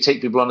actually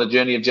take people on a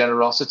journey of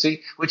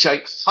generosity, which I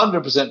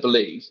 100%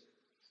 believe.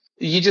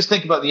 You just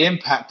think about the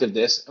impact of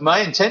this. My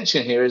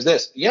intention here is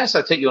this. Yes,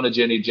 I take you on a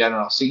journey of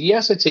generosity.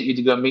 Yes, I take you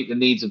to go and meet the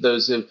needs of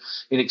those who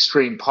in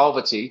extreme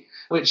poverty,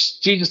 which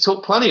Jesus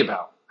talked plenty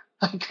about.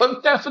 Go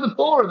down for the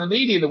poor and the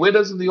needy and the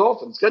widows and the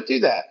orphans. Go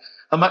do that.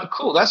 I'm like,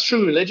 cool, that's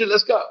true religion.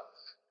 Let's go.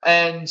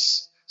 And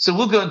so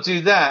we'll go and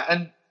do that.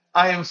 And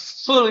I am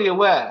fully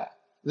aware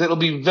that it'll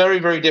be very,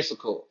 very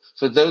difficult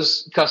for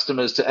those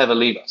customers to ever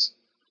leave us.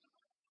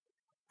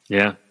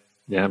 Yeah,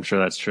 I'm sure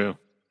that's true.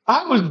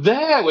 I was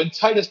there when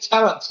Titus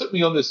Talent took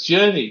me on this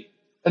journey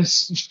and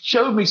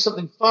showed me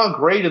something far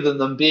greater than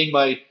them being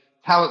my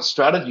talent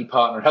strategy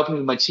partner, helping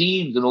with my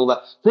teams and all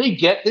that. They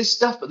get this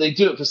stuff, but they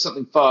do it for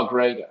something far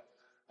greater.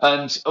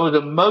 And I was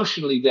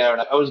emotionally there.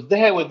 And I was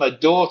there with my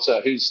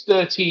daughter, who's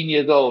 13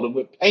 years old, and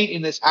we're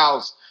painting this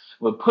house.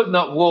 We're putting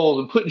up walls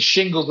and putting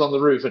shingles on the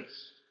roof. And,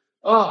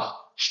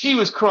 she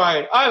was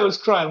crying. I was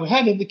crying. We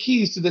handed the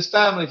keys to this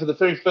family for the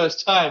very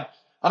first time.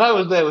 And I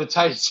was there with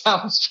Titus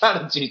Talent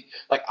Strategy.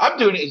 Like, I'm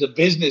doing it as a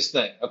business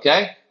thing,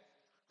 okay?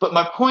 But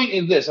my point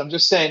is this. I'm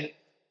just saying,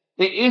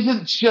 it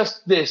isn't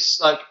just this,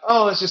 like,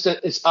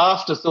 it's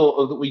afterthought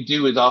of that we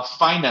do with our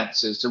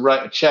finances to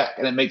write a check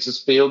and it makes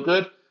us feel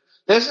good.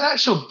 There's an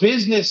actual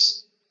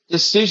business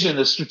decision,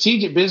 a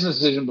strategic business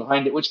decision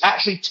behind it, which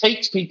actually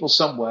takes people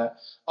somewhere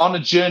on a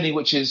journey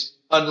which is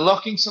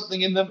unlocking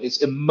something in them.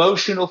 It's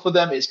emotional for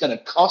them. It's going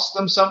to cost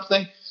them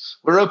something.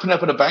 We're opening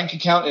up a bank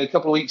account in a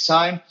couple of weeks'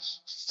 time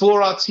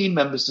for our team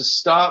members to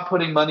start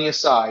putting money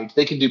aside.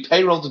 They can do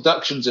payroll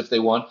deductions if they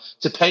want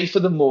to pay for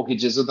the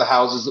mortgages of the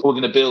houses that we're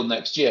going to build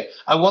next year.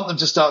 I want them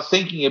to start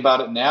thinking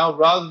about it now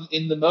rather than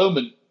in the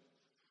moment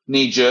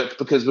knee-jerk,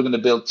 because we're going to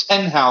build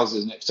 10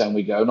 houses next time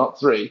we go,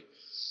 not 3.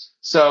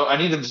 So I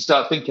need them to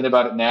start thinking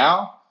about it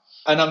now.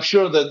 And I'm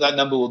sure that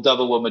number will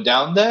double when we're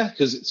down there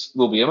because it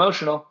will be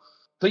emotional.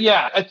 But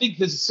yeah, I think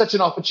there's such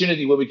an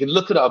opportunity where we can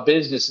look at our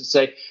business and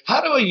say,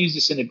 how do I use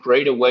this in a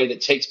greater way that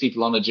takes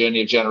people on a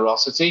journey of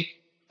generosity?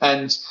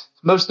 And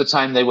most of the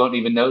time they won't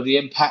even know the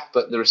impact,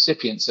 but the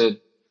recipients are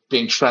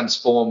being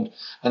transformed.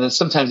 And then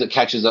sometimes it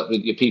catches up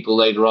with your people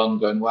later on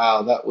going,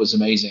 wow, that was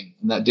amazing.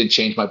 And that did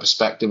change my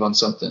perspective on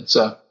something.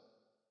 So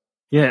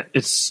yeah,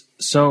 it's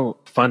so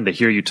fun to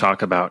hear you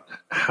talk about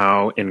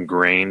how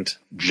ingrained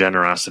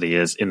generosity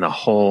is in the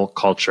whole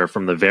culture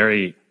from the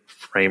very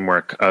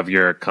framework of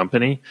your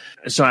company.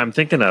 So I'm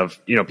thinking of,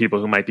 people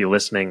who might be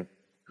listening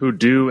who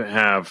do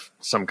have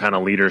some kind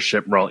of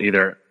leadership role,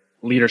 either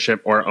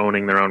leadership or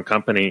owning their own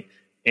company,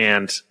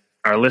 and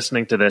are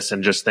listening to this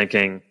and just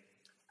thinking,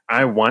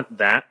 I want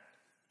that,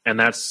 and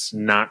that's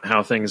not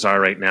how things are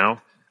right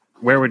now.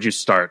 Where would you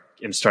start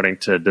in starting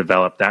to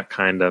develop that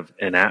kind of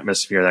an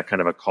atmosphere, that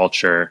kind of a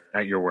culture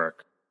at your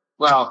work?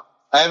 Well,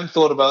 I haven't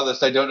thought about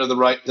this. I don't know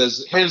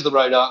here's the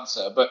right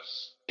answer. But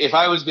if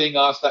I was being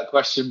asked that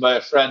question by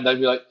a friend, I'd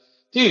be like,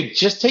 dude,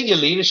 just take your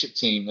leadership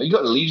team. You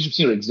got a leadership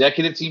team or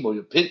executive team or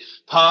your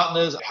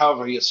partners,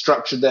 however you're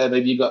structured there.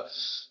 Maybe you got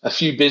a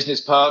few business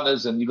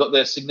partners and you got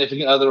their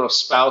significant other or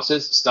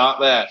spouses. Start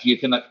there. If you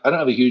can, I don't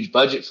have a huge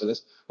budget for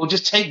this. Well,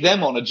 just take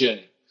them on a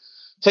journey.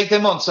 Take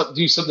them on,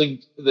 do something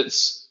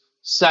that's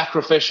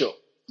sacrificial,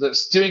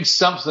 that's doing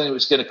something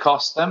which is going to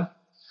cost them.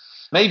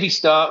 Maybe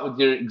start with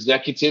your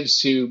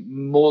executives who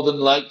more than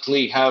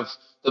likely have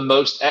the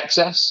most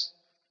excess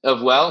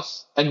of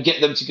wealth and get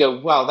them to go,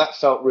 wow, that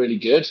felt really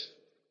good.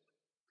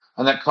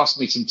 And that cost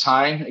me some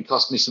time. It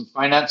cost me some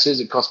finances.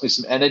 It cost me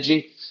some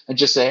energy. And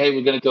just say, hey,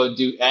 we're going to go and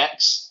do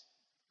X.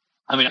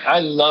 I mean, I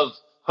love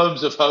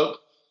Homes of Hope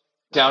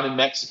down in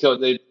Mexico.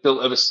 They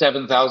built over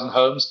 7,000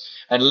 homes.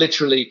 And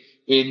literally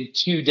in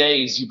 2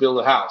 days, you build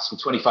a house for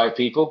 25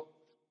 people.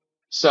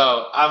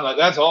 So I'm like,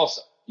 that's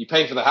awesome. You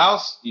pay for the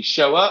house, you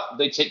show up,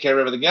 they take care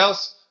of everything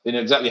else. They know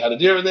exactly how to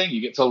do everything.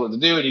 You get told what to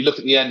do, and you look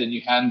at the end and you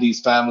hand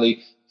these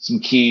family some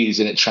keys,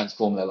 and it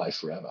transformed their life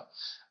forever.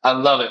 I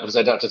love it because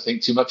I don't have to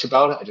think too much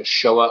about it. I just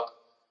show up,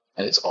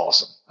 and it's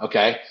awesome.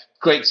 Okay?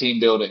 Great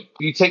team building.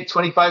 You take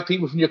 25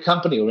 people from your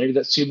company, or maybe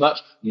that's too much.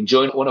 You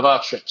join one of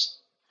our trips.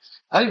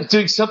 I think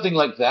doing something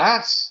like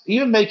that,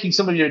 even making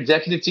some of your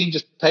executive team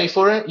just pay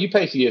for it, you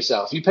pay for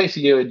yourself. You pay for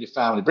you and your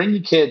family. Bring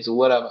your kids or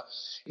whatever.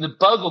 The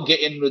bug will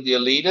get in with your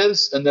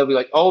leaders, and they'll be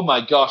like, oh,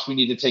 my gosh, we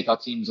need to take our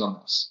teams on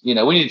this. We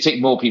need to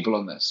take more people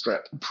on this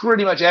trip.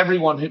 Pretty much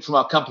everyone from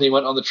our company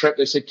went on the trip.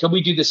 They said, can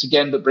we do this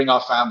again, but bring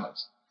our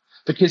families?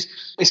 Because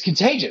it's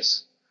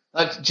contagious.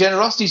 Like,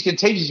 generosity is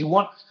contagious.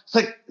 It's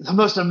like the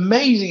most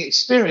amazing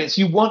experience.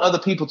 You want other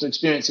people to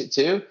experience it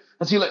too.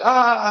 And so you're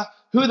like,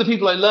 who are the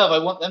people I love?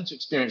 I want them to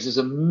experience this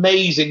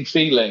amazing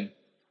feeling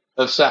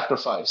of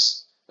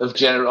sacrifice, of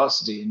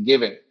generosity and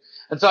giving.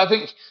 And so I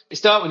think you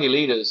start with your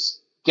leaders,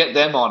 get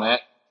them on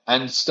it,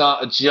 and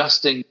start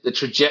adjusting the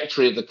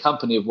trajectory of the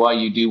company of why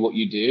you do what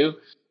you do.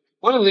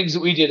 One of the things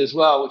that we did as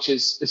well,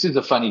 this is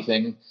a funny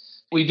thing,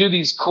 we do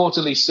these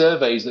quarterly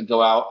surveys that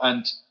go out,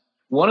 and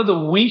one of the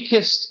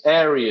weakest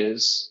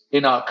areas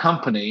in our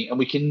company, and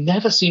we can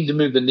never seem to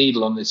move the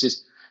needle on this,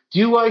 is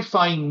do I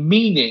find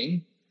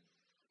meaning,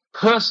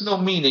 personal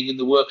meaning in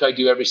the work I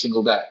do every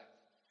single day?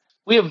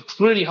 We have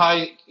pretty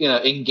high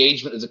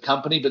engagement as a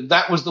company, but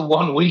that was the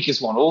one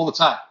weakest one all the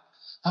time.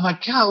 I'm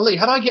like, golly,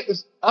 how do I get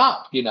this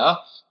up,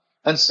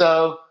 And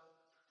so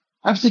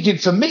I'm thinking,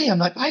 for me, I'm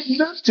like, I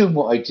love doing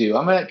what I do.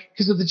 I'm like,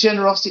 because of the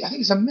generosity, I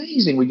think it's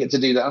amazing we get to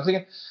do that. I'm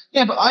thinking,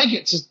 yeah, but I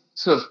get to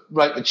sort of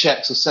write the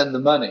checks or send the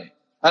money.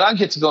 And I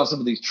get to go on some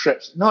of these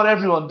trips. Not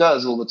everyone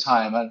does all the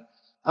time. And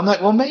I'm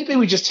like, well, maybe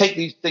we just take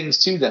these things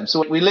to them.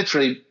 So we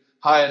literally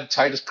hired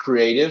Titus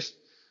Creative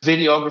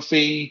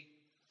videography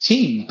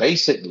team,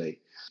 basically,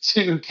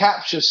 to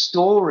capture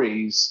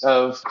stories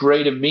of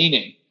greater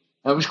meaning.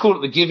 And we call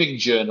it the giving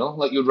journal,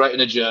 like you'd write in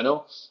a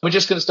journal. We're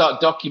just going to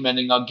start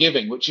documenting our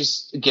giving, which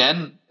is,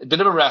 again, a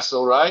bit of a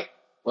wrestle, right?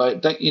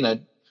 Like, don't you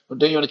want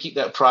to keep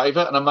that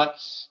private? And I'm like,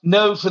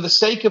 no, for the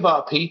sake of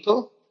our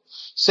people,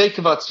 sake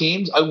of our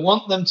teams, I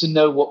want them to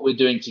know what we're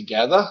doing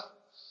together,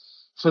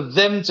 for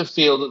them to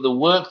feel that the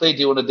work they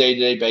do on a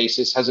day-to-day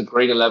basis has a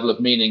greater level of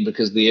meaning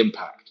because of the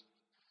impact.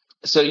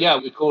 So, yeah,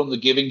 we call them the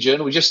giving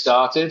journal. We just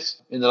started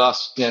in the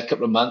last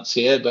couple of months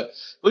here, but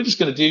we're just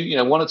going to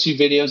do 1 or 2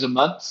 videos a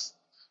month.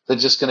 They're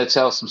just going to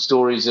tell some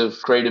stories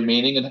of greater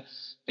meaning. And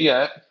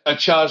I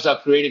charged our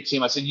creative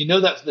team. I said,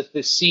 that's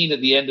the scene at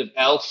the end of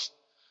Elf,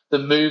 the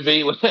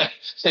movie, where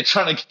they're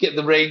trying to get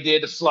the reindeer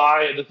to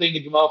fly and the thing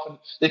to come off, and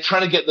they're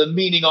trying to get the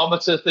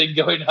meaningometer thing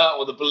going up,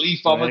 or the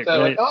beliefometer.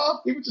 Right.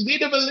 Like, people just need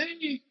to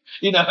believe,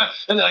 and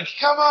they're like,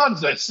 come on.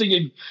 So they're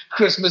singing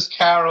Christmas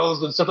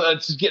carols and stuff like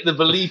that to get the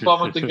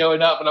beliefometer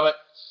going up. And I'm like,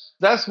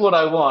 that's what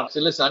I want.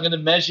 So listen, I'm going to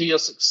measure your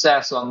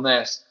success on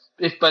this.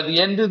 If by the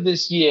end of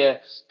this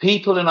year,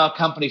 people in our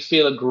company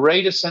feel a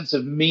greater sense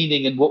of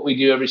meaning in what we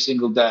do every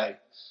single day,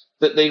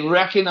 that they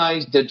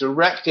recognize the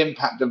direct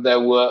impact of their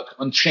work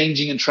on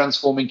changing and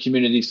transforming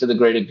communities for the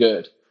greater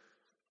good,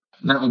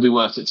 that would be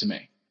worth it to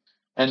me.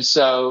 And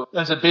so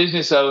as a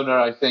business owner,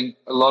 I think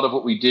a lot of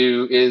what we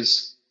do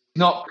is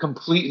not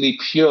completely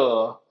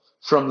pure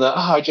from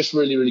I just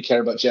really, really care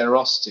about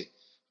generosity.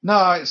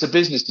 No, it's a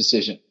business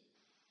decision.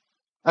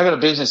 I got a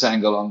business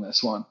angle on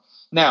this one.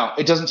 Now,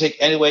 it doesn't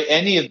take away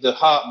any of the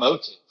heart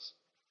motive.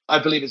 I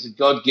believe it's a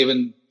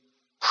God-given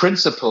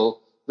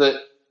principle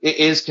that it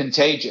is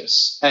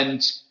contagious.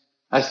 And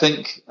I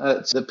think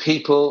that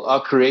people are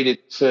created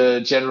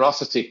for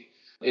generosity.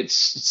 It's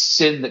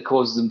sin that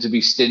causes them to be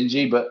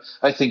stingy. But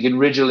I think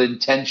original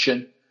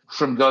intention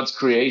from God's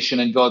creation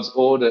and God's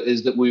order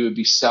is that we would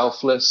be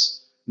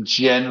selfless,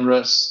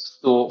 generous,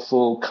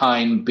 thoughtful,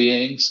 kind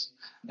beings.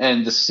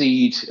 And the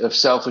seed of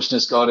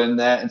selfishness got in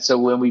there. And so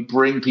when we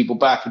bring people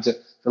back into,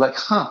 they're like,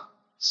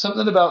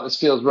 something about this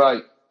feels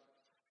right.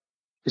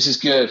 This is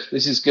good.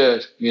 This is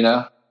good,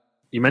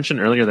 You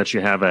mentioned earlier that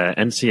you have a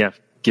NCF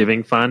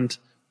giving fund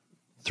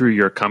through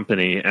your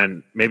company,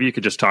 and maybe you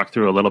could just talk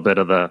through a little bit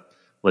of the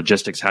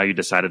logistics, how you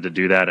decided to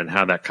do that and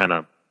how that kind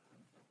of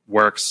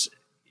works,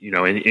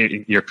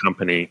 in your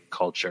company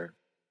culture.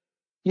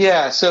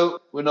 Yeah, so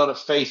we're not a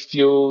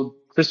faith-fueled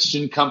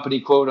Christian company,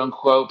 quote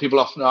unquote.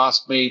 People often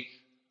ask me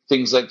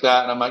things like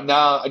that. And I'm like,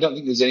 no, I don't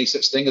think there's any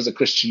such thing as a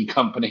Christian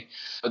company.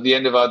 At the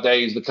end of our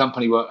days, the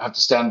company won't have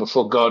to stand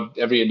before God.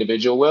 Every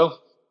individual will.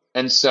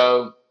 And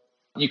so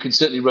you can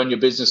certainly run your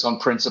business on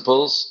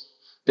principles,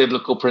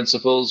 biblical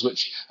principles,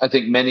 which I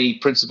think many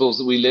principles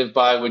that we live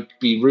by would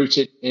be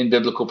rooted in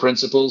biblical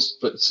principles,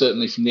 but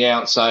certainly from the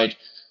outside,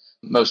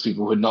 most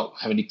people would not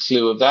have any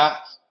clue of that.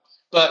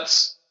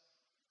 But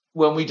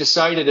when we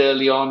decided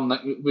early on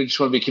that we just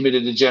want to be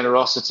committed to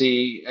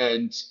generosity,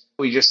 and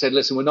we just said,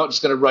 listen, we're not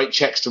just going to write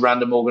checks to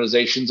random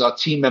organizations. Our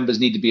team members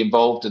need to be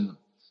involved in them.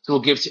 So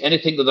we'll give to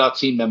anything that our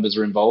team members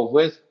are involved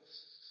with.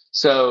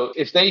 So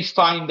if they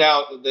find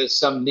out that there's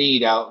some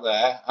need out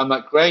there, I'm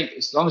like, great,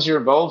 as long as you're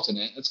involved in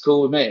it, that's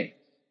cool with me.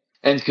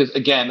 And because,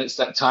 again, it's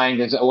that time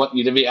that I want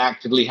you to be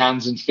actively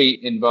hands and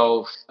feet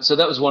involved. So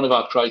that was one of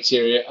our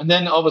criteria. And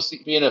then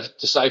obviously being a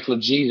disciple of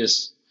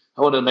Jesus,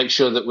 I wanted to make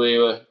sure that we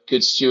were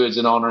good stewards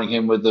and honoring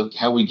him with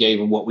how we gave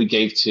and what we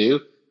gave to,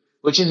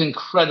 which is an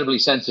incredibly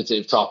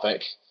sensitive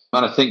topic.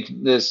 And I think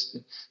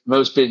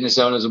most business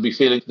owners will be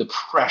feeling the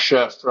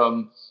pressure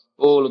from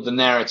all of the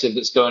narrative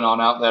that's going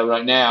on out there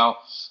right now,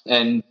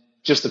 and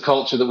just the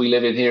culture that we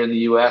live in here in the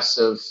US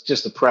of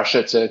just the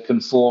pressure to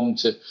conform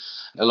to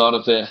a lot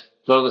of the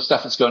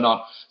stuff that's going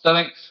on. So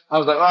I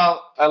was like,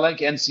 well, I like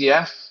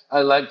NCF.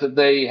 I like that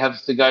they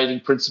have the guiding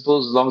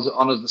principles as long as it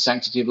honors the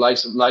sanctity of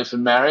life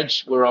and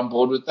marriage. We're on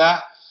board with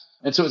that.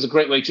 And so it's a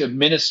great way to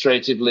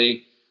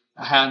administratively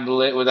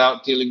handle it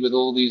without dealing with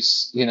all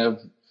these,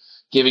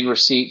 giving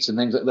receipts and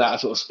things like that.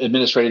 Sort of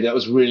administrative, that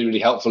was really, really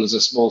helpful as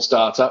a small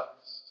startup.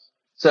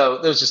 So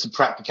there was just some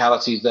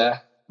practicalities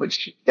there,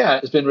 which,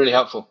 it's been really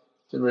helpful.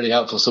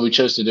 So we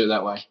chose to do it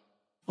that way.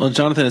 Well,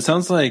 Jonathan, it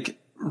sounds like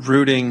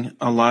rooting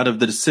a lot of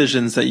the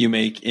decisions that you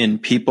make in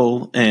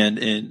people and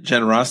in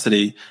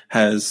generosity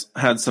has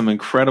had some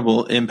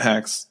incredible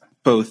impacts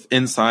both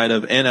inside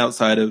of and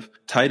outside of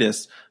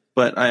Titus.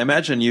 But I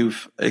imagine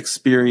you've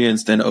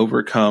experienced and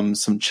overcome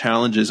some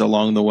challenges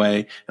along the way.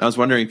 And I was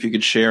wondering if you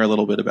could share a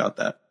little bit about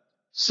that.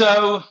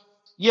 So,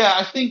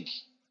 I think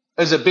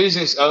as a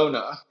business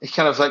owner, it's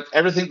kind of like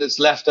everything that's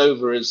left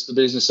over is the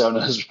business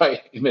owner's, right?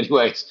 In many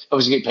ways.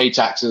 Obviously, you get paid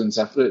taxes and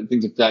stuff,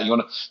 things like that. You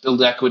want to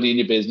build equity in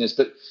your business,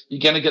 but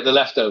you're going to get the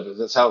leftovers.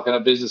 That's how kind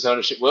of business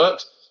ownership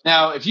works.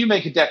 Now, if you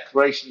make a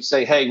declaration and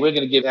say, hey, we're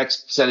going to give X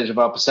percentage of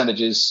our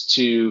percentages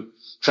to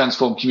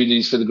transform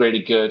communities for the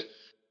greater good,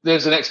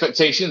 there's an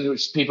expectation in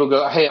which people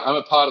go, hey, I'm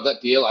a part of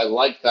that deal. I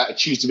like that. I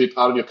choose to be a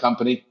part of your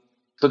company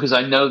because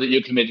I know that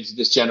you're committed to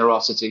this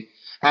generosity.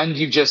 And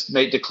you've just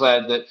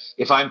declared that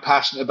if I'm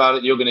passionate about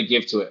it, you're going to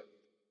give to it.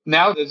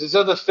 Now, there's this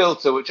other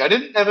filter, which I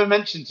didn't ever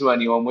mention to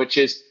anyone, which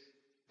is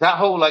that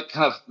whole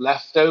kind of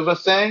leftover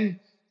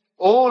thing.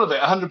 All of it,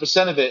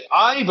 100% of it,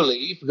 I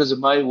believe, because of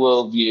my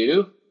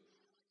worldview,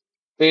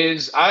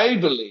 is I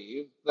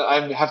believe that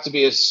I have to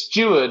be a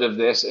steward of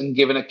this and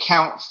give an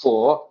account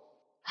for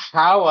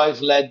how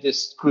I've led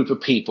this group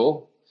of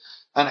people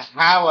and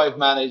how I've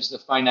managed the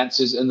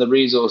finances and the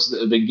resources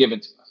that have been given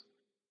to us.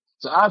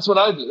 So that's what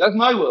I do. That's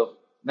my worldview.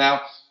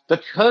 Now,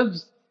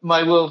 because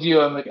my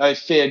worldview, I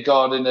fear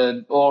God in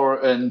an awe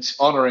and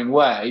honoring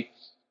way,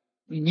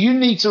 you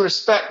need to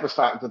respect the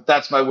fact that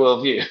that's my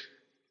worldview.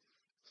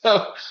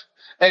 So,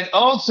 and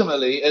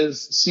ultimately,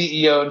 as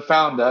CEO and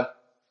founder,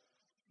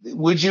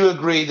 would you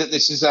agree that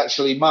this is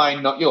actually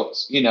mine, not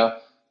yours?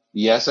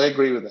 Yes, I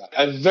agree with that.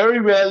 I very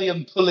rarely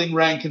am pulling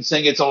rank and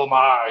saying it's all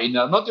mine.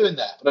 I'm not doing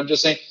that. But I'm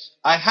just saying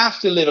I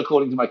have to live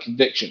according to my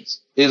convictions.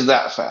 Is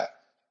that fair?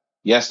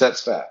 Yes,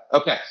 that's fair.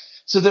 Okay.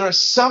 So there are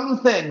some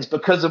things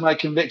because of my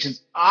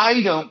convictions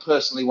I don't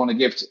personally want to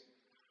give to.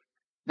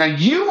 Now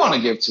you want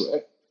to give to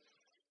it.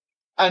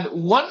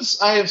 And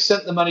once I have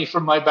sent the money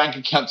from my bank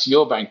account to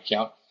your bank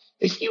account,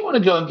 if you want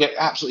to go and get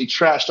absolutely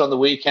trashed on the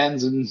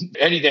weekends and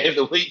any day of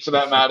the week for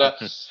that matter,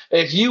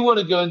 if you want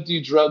to go and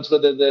do drugs,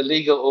 whether they're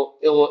legal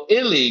or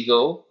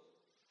illegal,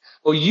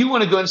 or you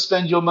want to go and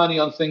spend your money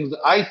on things that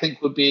I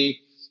think would be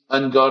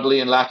ungodly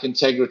and lack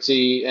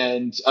integrity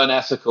and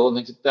unethical and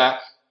things like that,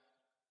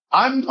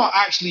 I'm not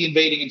actually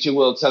invading into your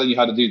world telling you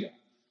how to do that.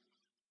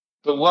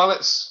 But while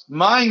it's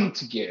mine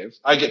to give,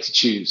 I get to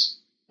choose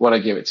what I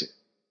give it to.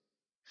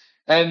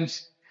 And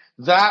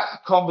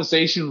that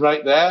conversation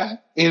right there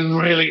is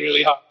really,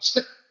 really hard.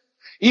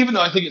 Even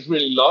though I think it's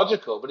really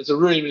logical, but it's a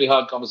really, really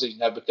hard conversation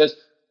to have because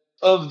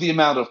of the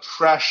amount of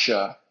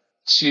pressure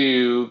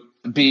to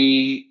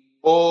be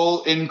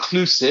all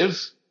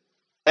inclusive,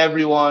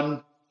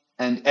 everyone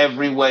and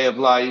every way of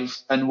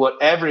life and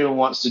what everyone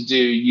wants to do.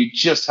 You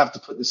just have to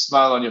put this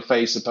smile on your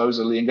face,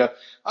 supposedly, and go,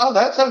 oh,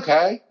 that's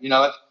okay.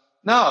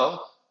 No,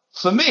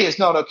 for me, it's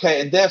not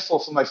okay. And therefore,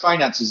 for my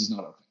finances, it's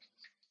not okay.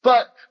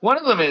 But one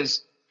of them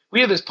is we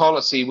have this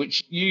policy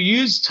which you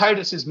use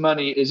Titus's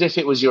money as if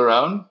it was your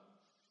own,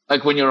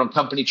 like when you're on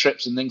company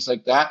trips and things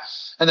like that.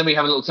 And then we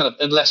have a little kind of,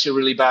 unless you're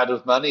really bad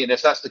with money, and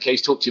if that's the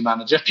case, talk to your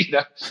manager. You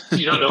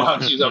don't know how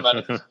to use our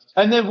money.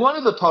 And then one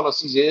of the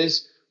policies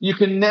is you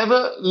can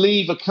never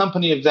leave a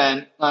company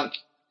event,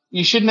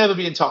 you should never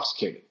be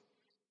intoxicated.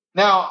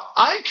 Now,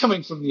 I'm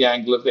coming from the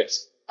angle of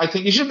this. I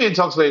think you shouldn't be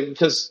intoxicated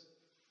because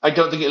I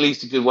don't think it leads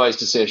to good, wise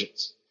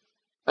decisions.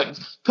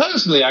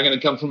 Personally, I'm going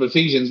to come from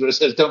Ephesians where it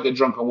says, don't get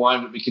drunk on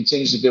wine, but be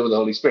continuously filled with the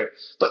Holy Spirit.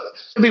 But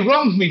it'd be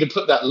wrong for me to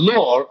put that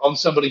law on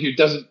somebody who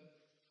doesn't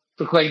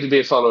proclaim to be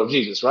a follower of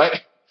Jesus,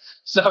 right?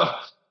 So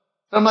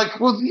I'm like,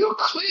 well,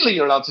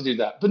 you're allowed to do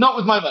that, but not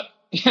with my money.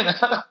 So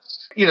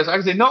I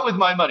can say not with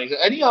my money. So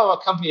any of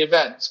our company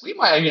events, we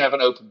might even have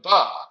an open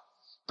bar,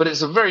 but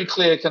it's a very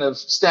clear kind of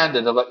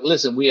standard of like,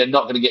 listen, we are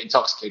not going to get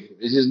intoxicated.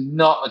 This is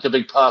not like a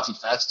big party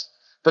fest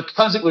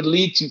because it would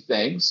lead to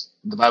things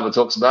the Bible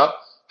talks about,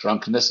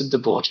 drunkenness and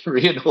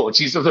debauchery and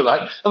orgies of the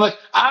like. I'm like,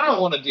 I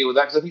don't want to deal with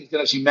that because I think it's going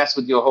to actually mess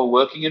with your whole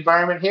working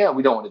environment here.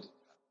 We don't want to do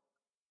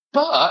that.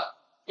 But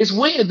it's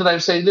weird that I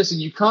say, listen,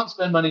 you can't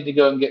spend money to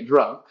go and get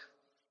drunk.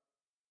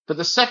 But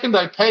the second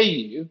I pay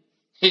you,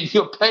 in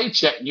your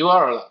paycheck, you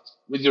are allowed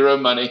with your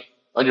own money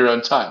on your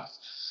own time.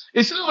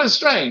 It's a little bit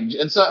strange.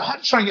 And so I had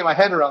to try and get my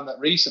head around that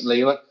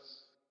recently. Like,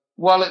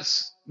 while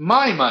it's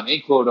my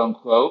money, quote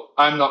unquote,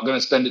 I'm not going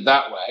to spend it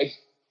that way.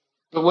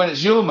 But when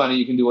it's your money,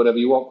 you can do whatever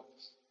you want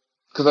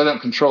because I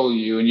don't control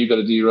you and you've got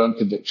to do your own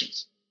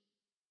convictions.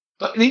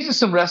 But these are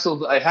some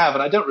wrestles that I have,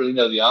 and I don't really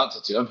know the answer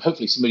to them.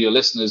 Hopefully some of your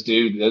listeners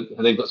do.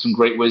 They've got some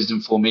great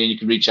wisdom for me, and you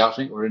can reach out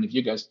to me or any of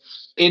you guys.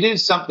 It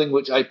is something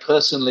which I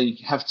personally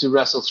have to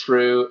wrestle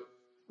through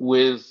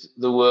with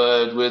the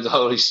Word, with the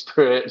Holy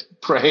Spirit,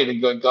 praying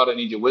and going, God, I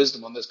need your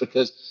wisdom on this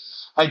because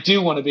I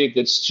do want to be a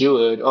good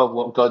steward of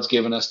what God's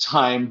given us,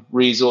 time,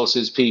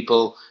 resources,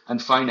 people,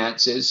 and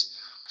finances.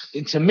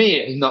 And to me,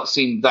 it has not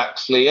seemed that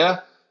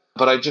clear,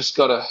 but I just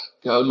got to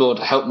go, Lord,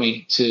 help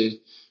me to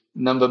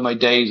number my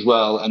days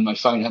well and my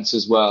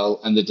finances well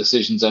and the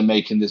decisions I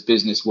make in this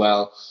business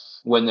well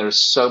when there is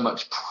so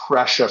much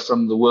pressure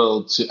from the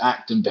world to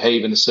act and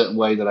behave in a certain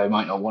way that I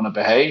might not want to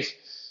behave.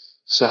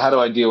 So how do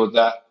I deal with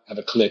that? Have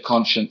a clear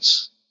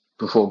conscience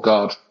before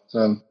God.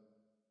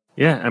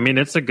 Yeah, I mean,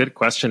 it's a good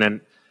question.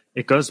 And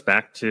it goes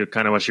back to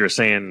kind of what you were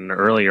saying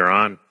earlier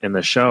on in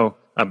the show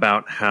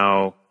about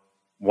how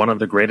one of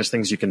the greatest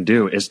things you can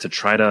do is to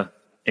try to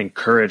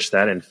encourage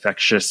that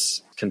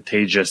infectious,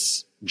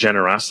 contagious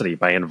generosity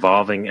by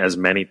involving as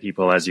many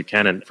people as you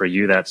can. And for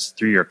you, that's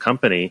through your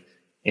company.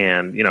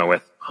 And,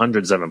 with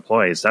hundreds of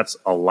employees, that's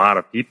a lot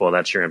of people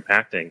that you're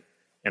impacting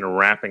and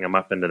wrapping them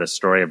up into the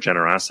story of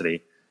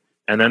generosity.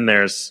 And then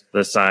there's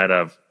the side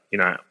of,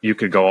 you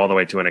could go all the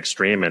way to an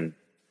extreme and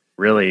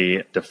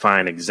really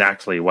define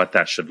exactly what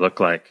that should look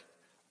like,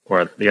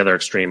 or the other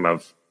extreme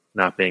of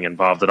not being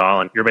involved at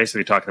all. And you're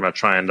basically talking about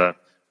trying to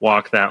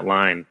walk that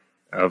line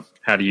of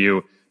how do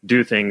you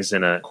do things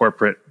in a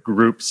corporate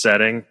group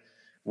setting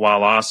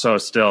while also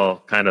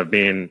still kind of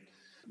being,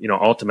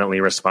 ultimately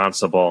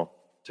responsible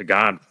to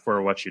God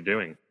for what you're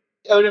doing.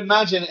 I would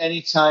imagine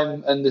any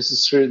time, and this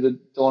is through the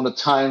dawn of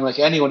time, like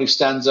anyone who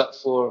stands up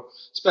for,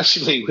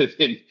 especially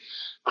within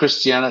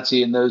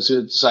Christianity and those who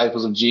are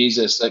disciples of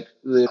Jesus, like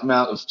the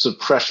amount of sort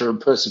of pressure and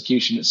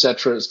persecution,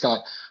 etc. It's kind of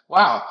like,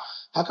 wow,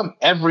 how come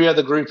every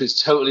other group is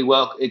totally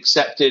well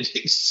accepted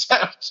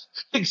except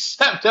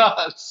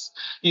us?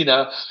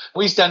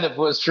 We stand up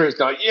for what's true. It's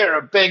going, you're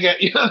a bigot.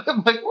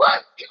 I'm like,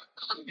 what?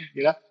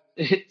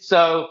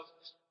 So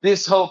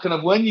this whole kind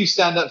of when you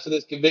stand up for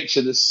this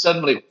conviction, there's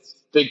suddenly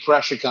big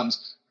pressure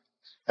comes.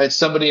 I had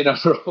somebody in our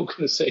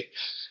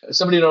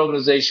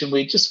organization,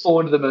 we just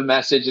forwarded them a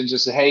message and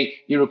just said, hey,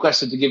 you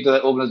requested to give to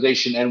that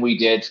organization, and we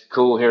did.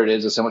 Cool, here it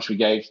is. That's how much we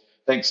gave.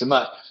 Thanks so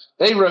much.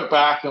 They wrote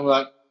back and were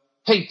like,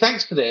 hey,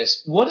 thanks for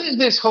this. What is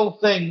this whole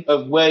thing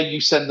of where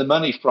you send the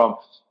money from?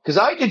 Because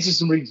I did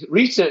some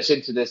research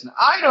into this, and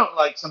I don't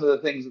like some of the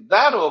things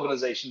that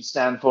organization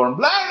stand for, and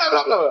blah, blah,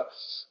 blah, blah, blah.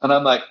 And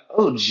I'm like,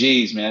 oh,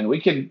 geez, man,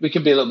 we can be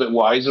a little bit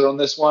wiser on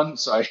this one.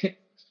 So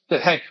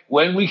hey,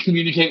 when we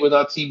communicate with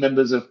our team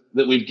members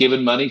that we've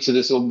given money to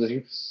this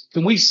organization,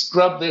 can we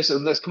scrub this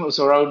and let's come up with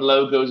our own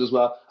logos as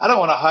well? I don't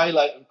want to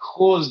highlight and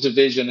cause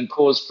division and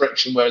cause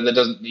friction where there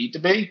doesn't need to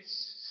be.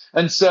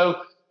 And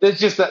so there's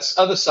just that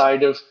other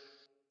side of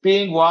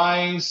being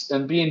wise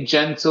and being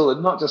gentle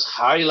and not just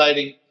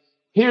highlighting,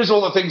 here's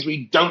all the things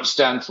we don't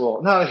stand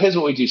for. No, here's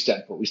what we do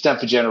stand for. We stand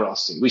for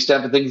generosity. We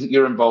stand for things that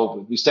you're involved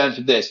with. We stand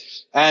for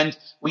this. And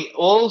we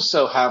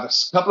also have a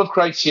couple of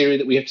criteria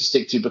that we have to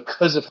stick to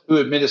because of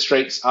who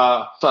administrates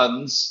our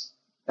funds.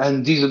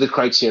 And these are the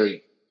criteria,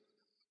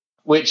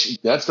 which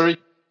that's very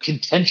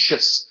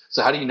contentious.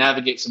 So how do you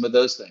navigate some of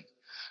those things?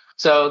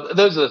 So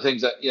those are the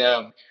things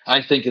that,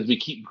 I think as we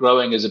keep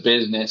growing as a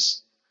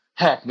business,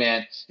 heck,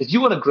 man, if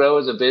you want to grow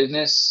as a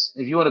business,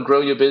 if you want to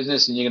grow your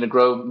business and you're going to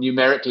grow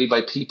numerically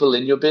by people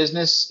in your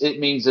business, it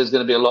means there's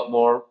going to be a lot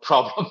more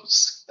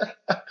problems.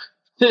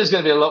 There's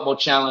going to be a lot more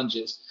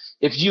challenges.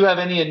 If you have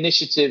any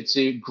initiative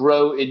to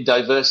grow in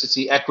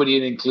diversity, equity,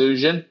 and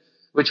inclusion,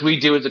 which we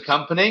do as a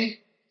company,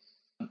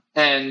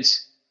 and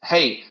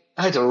hey,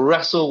 I had to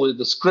wrestle with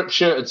the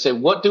scripture and say,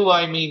 what do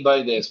I mean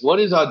by this? What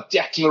is our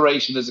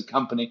declaration as a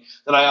company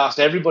that I asked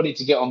everybody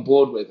to get on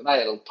board with? And I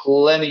had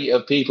plenty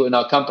of people in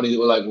our company that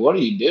were like, what are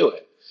you doing?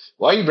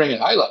 Why are you bringing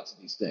highlights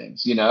to these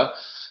things?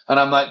 And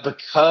I'm like,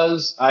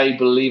 because I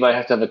believe I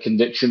have to have a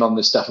conviction on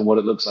this stuff and what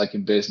it looks like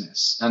in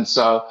business. And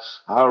so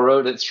I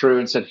wrote it through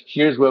and said,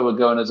 here's where we're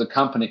going as a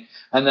company.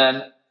 And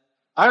then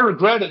I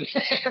regretted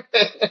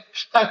it.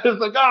 I was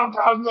like, oh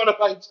God, what have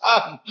I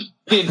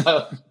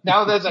done?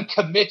 Now there's a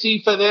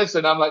committee for this.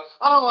 And I'm like,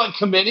 I don't like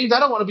committees. I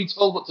don't want to be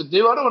told what to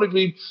do. I don't want to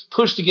be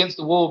pushed against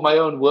the wall with my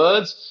own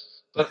words.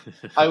 But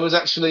I was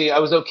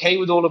okay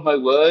with all of my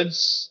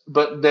words.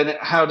 But then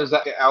how does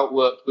that get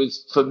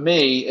outworked for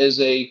me as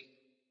a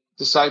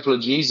disciple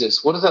of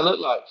Jesus? What does that look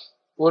like?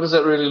 What does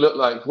that really look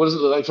like? What does it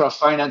look like for our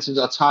finances,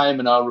 our time,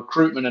 and our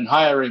recruitment and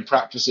hiring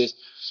practices?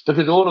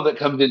 Because all of it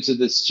comes into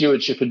the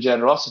stewardship and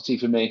generosity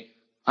for me.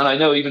 And I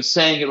know even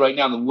saying it right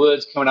now, the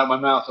words coming out of my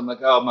mouth, I'm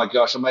like, oh my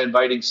gosh, am I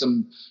inviting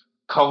some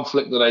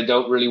conflict that I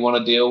don't really want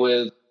to deal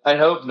with? I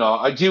hope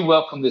not. I do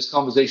welcome this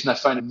conversation. I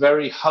find it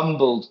very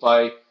humbled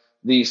by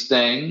these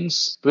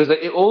things, because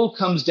it all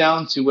comes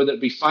down to whether it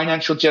be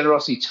financial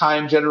generosity,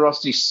 time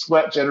generosity,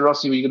 sweat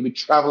generosity, where you're going to be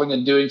traveling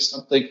and doing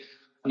something.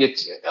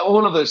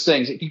 All of those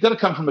things, you've got to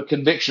come from a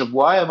conviction of,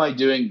 why am I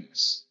doing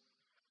this?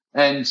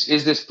 And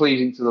is this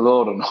pleasing to the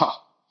Lord or not?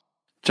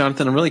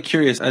 Jonathan, I'm really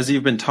curious. As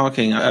you've been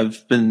talking,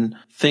 I've been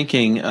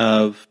thinking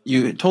of,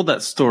 you told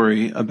that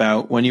story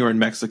about when you were in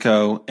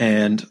Mexico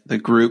and the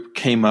group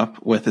came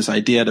up with this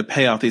idea to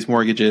pay off these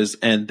mortgages,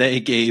 and they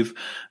gave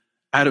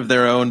out of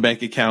their own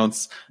bank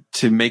accounts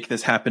to make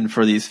this happen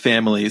for these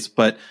families.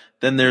 But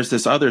then there's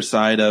this other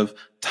side of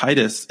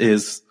Titus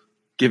is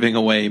giving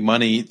away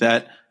money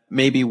that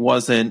maybe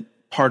wasn't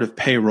part of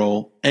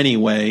payroll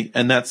anyway.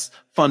 And that's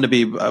fun to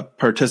be a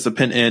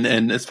participant in,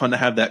 and it's fun to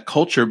have that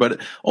culture. But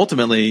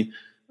ultimately,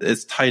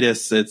 it's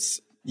Titus,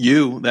 it's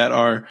you that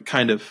are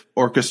kind of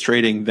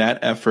orchestrating that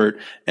effort.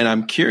 And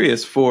I'm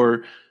curious,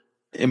 for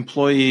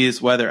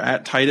employees, whether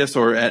at Titus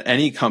or at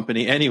any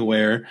company,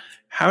 anywhere,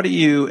 how do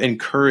you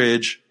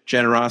encourage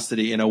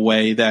generosity in a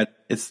way that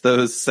it's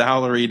those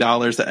salary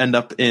dollars that end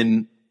up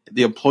in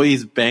the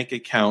employees' bank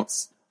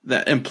accounts,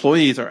 that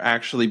employees are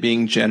actually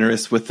being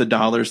generous with the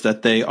dollars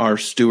that they are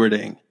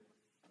stewarding?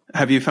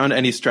 Have you found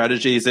any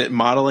strategy? Is it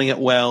modeling it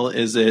well?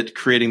 Is it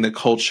creating the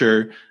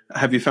culture?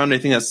 Have you found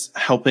anything that's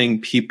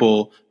helping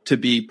people to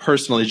be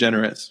personally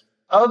generous?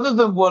 Other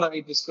than what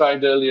I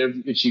described earlier,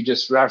 which you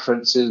just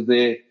referenced, is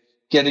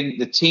getting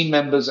the team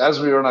members, as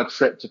we were on our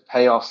trip, to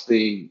pay off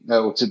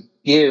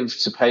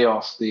to pay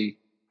off the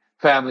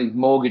family's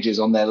mortgages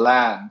on their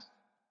land,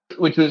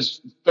 which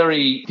was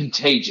very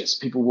contagious.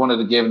 People wanted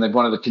to give and they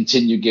wanted to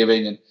continue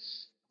giving. And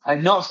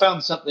I've not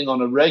found something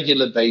on a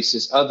regular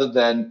basis other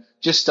than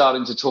just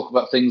starting to talk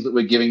about things that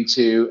we're giving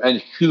to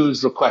and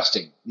who's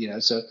requesting.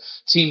 So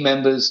team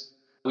members,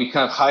 we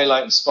kind of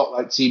highlight and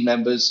spotlight team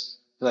members.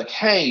 Like,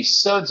 hey,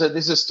 so-and-so,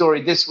 this is a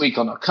story this week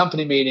on our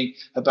company meeting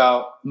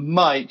about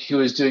Mike,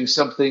 who is doing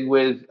something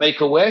with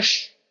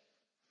Make-A-Wish.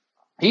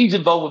 He's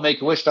involved with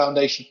Make-A-Wish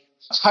Foundation.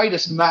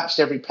 Titus matched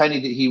every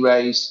penny that he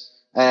raised.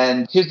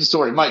 And here's the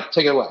story. Mike,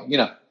 take it away,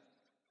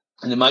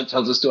 And then Mike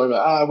tells a story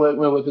about, we're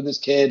working with this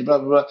kid, blah,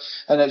 blah, blah.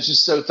 And it's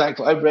just so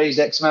thankful. I raised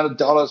X amount of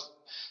dollars,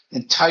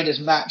 and Titus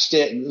matched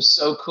it, and it was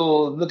so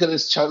cool. Look at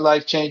this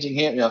life changing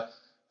here,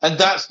 And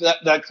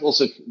that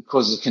also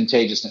causes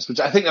contagiousness,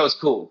 which I think that was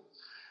cool.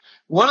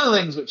 One of the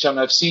things which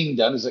I've seen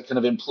done is that kind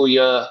of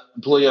employer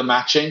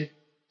matching.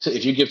 So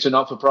if you give to a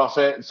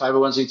not-for-profit,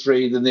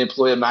 501c3, then the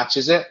employer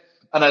matches it.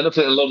 And I look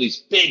at a lot of these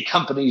big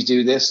companies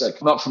do this,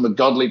 like not from a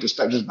godly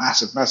perspective,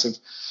 massive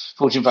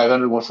Fortune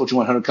 500 or Fortune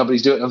 100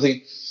 companies do it. And I'm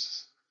thinking,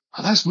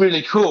 oh, that's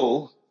really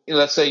cool.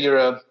 Let's say you're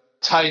a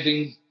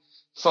tithing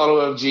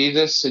follower of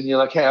Jesus, and you're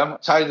like, hey, I'm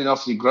tithing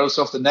off the gross,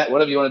 off the net,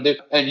 whatever you want to do,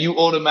 and you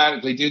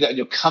automatically do that, and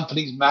your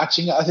company's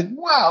matching it. I think,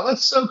 wow,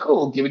 that's so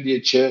cool, giving to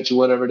your church or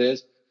whatever it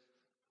is.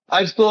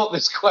 I've thought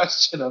this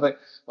question. I'm like,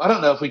 well, I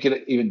don't know if we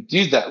could even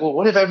do that. Well,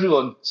 what if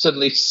everyone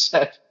suddenly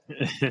said,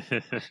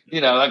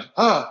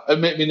 it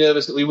made me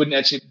nervous that we wouldn't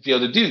actually be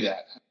able to do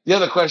that. The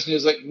other question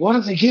is, like, what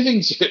are they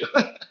giving to?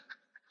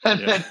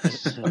 And then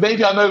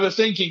maybe I'm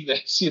overthinking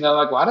this,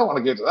 well, I don't want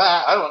to give to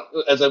that. I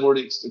don't, as I've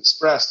already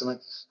expressed. I mean,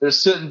 there's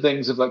certain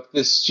things of like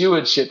this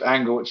stewardship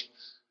angle, which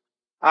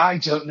I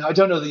don't know. I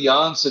don't know the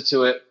answer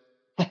to it.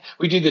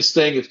 We do this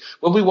thing of,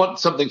 when we want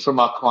something from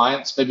our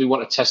clients, maybe we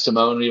want a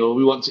testimonial, or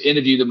we want to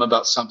interview them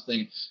about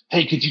something.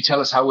 Hey, could you tell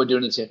us how we're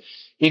doing this here?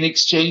 In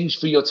exchange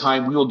for your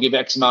time, we will give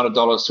X amount of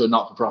dollars to a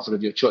not-for-profit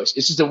of your choice.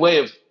 It's just a way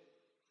of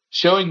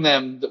showing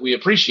them that we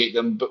appreciate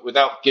them, but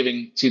without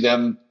giving to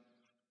them,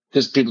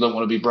 because people don't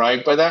want to be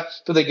bribed by that.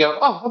 But they go,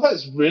 oh,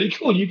 that's really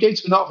cool. You gave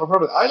to a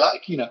not-for-profit I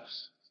like, And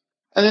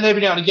then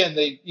every now and again,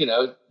 you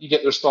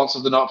get the response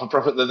of the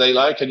not-for-profit that they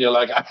like, and you're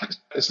like,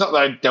 it's not that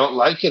I don't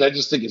like it. I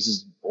just think this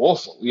is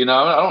awful, I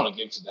don't want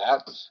to give to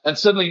that. And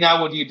suddenly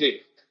now what do?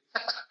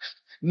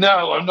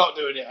 No, I'm not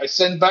doing it. I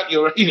send back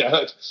your,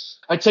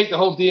 I take the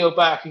whole deal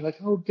back. I'm like,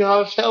 oh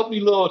gosh, help me,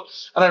 Lord.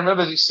 And I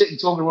remember sitting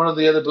talking to one of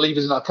the other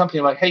believers in our company.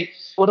 I'm like, hey,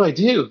 what do I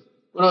do?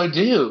 What do I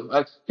do?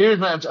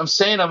 I'm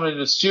saying I'm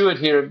a steward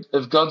here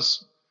of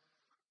God's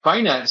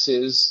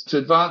finances to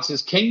advance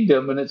his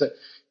kingdom. And it's like,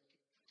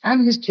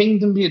 can his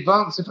kingdom be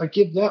advanced if I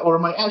give that? Or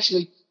am I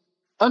actually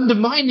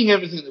undermining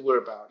everything that we're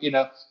about?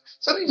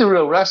 So these are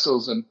real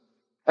wrestles, and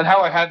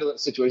how I handle that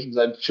situation,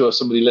 because I'm sure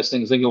somebody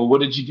listening is thinking, well,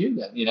 what did you do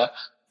then?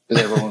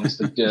 because everyone wants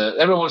the dirt.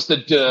 Everyone wants the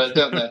dirt,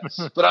 don't they?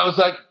 But I was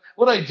like,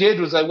 what I did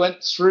was I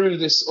went through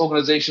this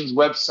organization's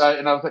website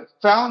and I was like,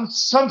 found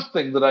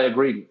something that I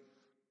agreed with.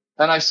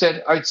 And I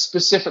said, I'd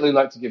specifically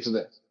like to give to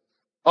this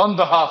on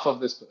behalf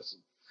of this person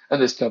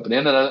and this company.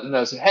 And then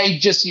I said, hey,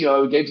 just so you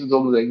know, I gave to this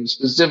organization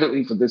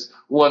specifically for this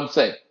one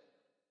thing.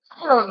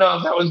 I don't know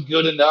if that was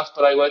good enough,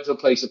 but I went to a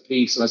place of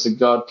peace and I said,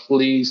 God,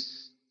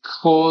 please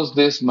cause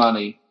this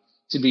money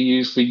to be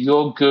used for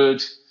your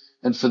good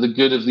and for the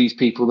good of these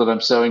people that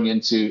I'm sowing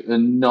into,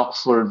 and not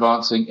for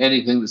advancing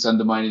anything that's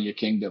undermining your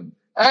kingdom.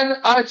 And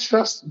I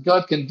trust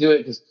God can do it,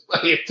 because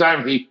plenty of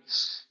time he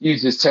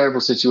uses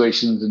terrible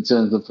situations and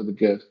turns them for the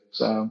good.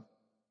 So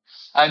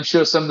I'm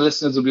sure some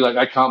listeners will be like,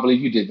 I can't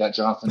believe you did that,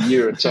 Jonathan.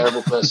 You're a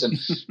terrible person.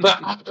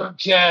 But I don't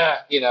care.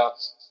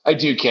 I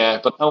do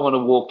care, but I want to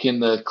walk in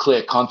the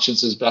clear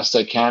conscience as best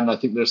I can. I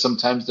think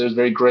sometimes there's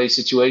very gray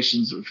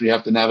situations which we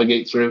have to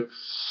navigate through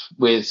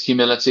with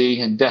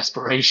humility and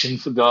desperation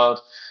for God.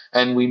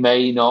 And we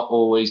may not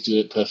always do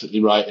it perfectly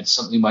right, and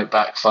something might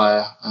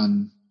backfire.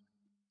 And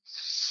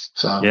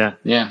so,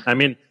 yeah. I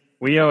mean,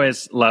 we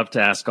always love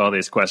to ask all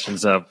these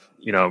questions of,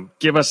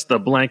 give us the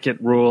blanket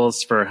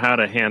rules for how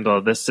to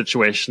handle this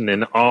situation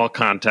in all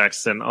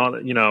contexts and all,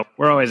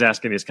 we're always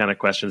asking these kind of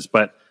questions.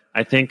 But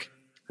I think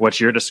what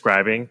you're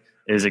describing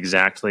is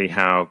exactly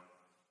how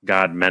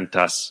God meant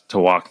us to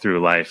walk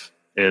through life,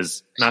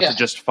 is not to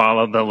just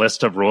follow the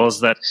list of rules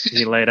that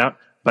he laid out,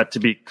 but to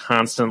be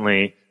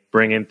constantly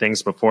bringing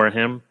things before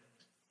him,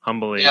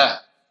 humbly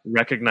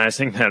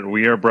recognizing that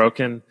we are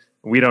broken.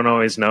 We don't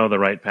always know the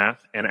right path,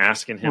 and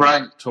asking him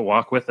to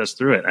walk with us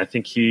through it. I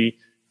think he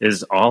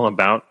is all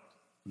about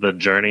the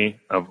journey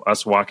of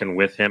us walking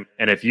with him.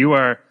 And if you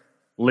are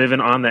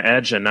living on the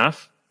edge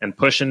enough and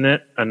pushing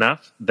it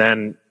enough,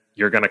 then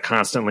you're going to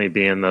constantly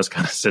be in those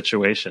kind of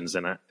situations.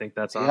 And I think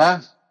that's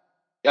awesome.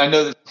 Yeah. I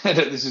know that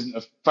this isn't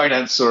a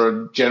finance or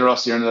a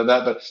generosity or anything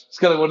like that, but it's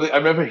kind of I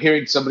remember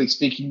hearing somebody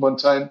speaking one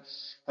time,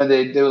 and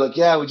they were like,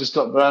 we just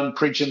got around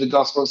preaching the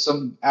gospel in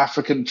some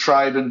African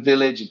tribe and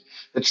village. And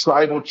the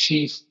tribal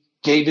chief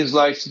gave his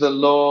life to the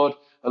Lord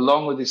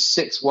along with his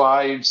 6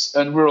 wives.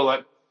 And we're all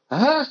like,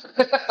 huh?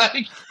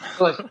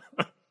 like,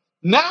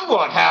 now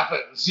what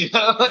happens?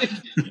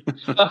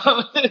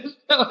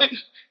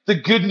 The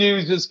good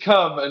news has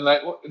come. And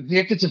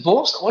they get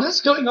divorced? What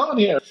is going on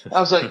here? I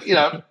was like,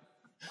 I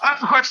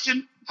have a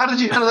question. How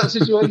did you handle that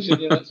situation?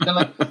 It's kind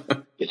of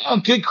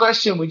like, good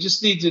question. We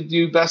just need to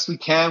do best we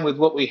can with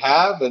what we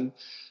have. And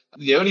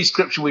the only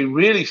scripture we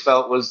really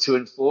felt was to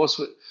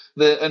enforce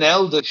an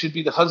elder should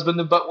be the husband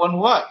of but one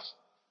wife.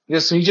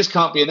 So he just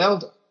can't be an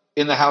elder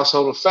in the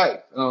household of faith.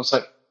 And I was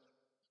like,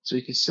 so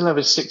he can still have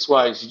his 6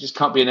 wives. He just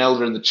can't be an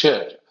elder in the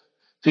church.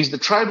 So he's the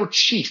tribal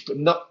chief, but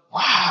not,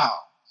 wow,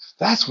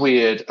 that's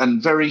weird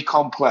and very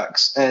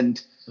complex.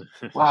 And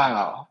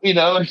wow,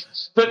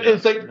 but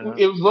it's like,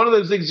 it was one of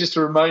those things just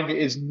to remind me,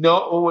 it's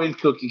not always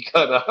cookie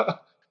cutter.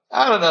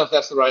 I don't know if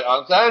that's the right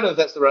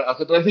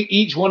answer. But I think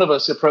each one of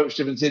us approach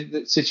different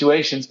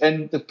situations.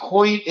 And the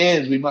point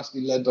is, we must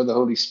be led by the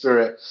Holy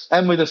Spirit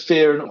and with the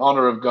fear and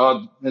honor of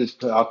God,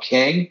 our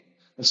King,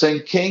 and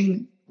saying,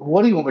 King,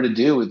 what do you want me to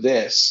do with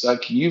this?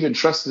 Like, you've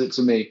entrusted it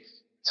to me,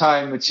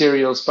 time,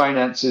 materials,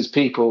 finances,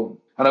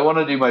 people, and I want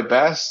to do my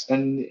best.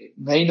 And it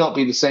may not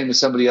be the same as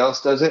somebody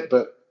else does it,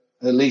 but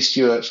at least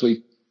you're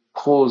actually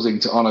pausing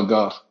to honor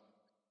God.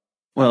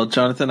 Well,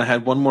 Jonathan, I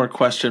had one more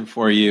question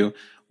for you.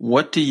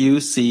 What do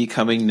you see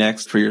coming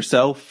next for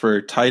yourself,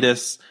 for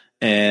Titus,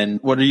 and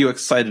what are you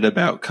excited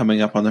about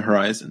coming up on the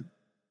horizon?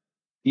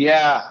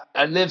 Yeah,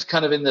 I live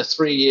kind of in the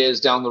 3 years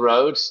down the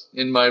road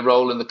in my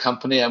role in the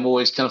company. I'm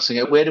always kind of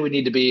thinking, where do we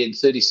need to be in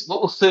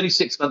what will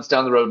 36 months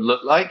down the road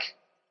look like?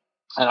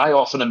 And I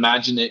often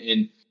imagine it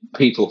in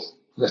people.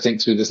 I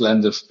think through this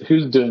lens of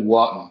who's doing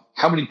what and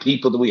how many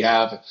people do we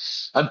have.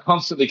 I'm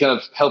constantly kind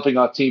of helping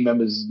our team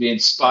members be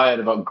inspired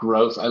about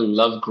growth. I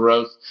love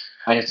growth.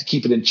 I have to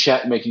keep it in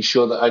check, making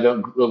sure that I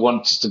don't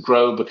want us to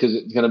grow because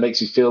it kind of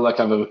makes you feel like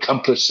I've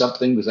accomplished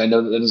something, because I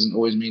know that doesn't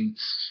always mean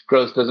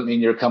growth doesn't mean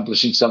you're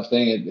accomplishing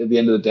something. At the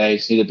end of the day, you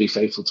just need to be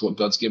faithful to what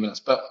God's given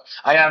us. But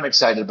I am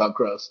excited about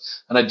growth,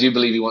 and I do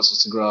believe he wants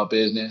us to grow our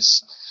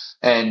business.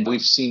 And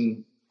we've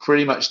seen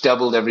pretty much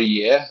doubled every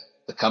year.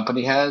 The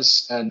company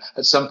has. And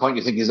at some point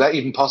you think, is that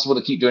even possible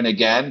to keep doing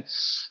again?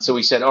 So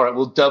we said, all right,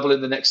 we'll double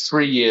in the next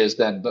 3 years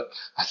then. But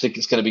I think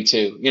it's going to be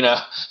 2,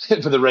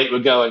 for the rate we're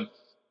going.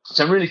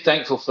 So I'm really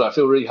thankful for that. I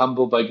feel really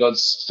humbled by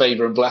God's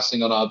favor and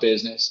blessing on our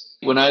business.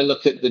 When I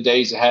look at the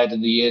days ahead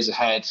and the years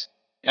ahead,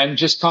 I'm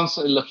just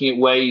constantly looking at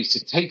ways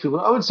to take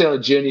people, I would say on a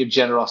journey of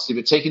generosity,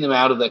 but taking them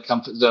out of their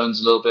comfort zones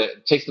a little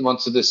bit, taking them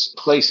onto this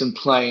place and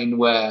plane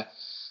where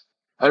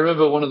I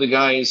remember one of the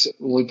guys,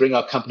 when we bring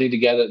our company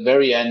together at the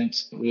very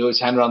end, we always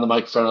hand around the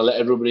microphone and let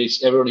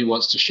everybody who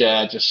wants to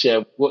share, just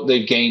share what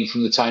they've gained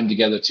from the time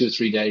together, 2 or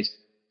 3 days.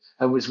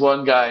 And there was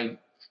one guy,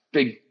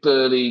 big,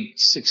 burly,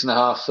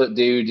 6.5-foot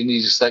dude, and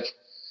he's just like,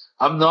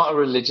 I'm not a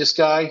religious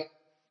guy.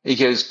 He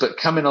goes, but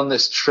coming on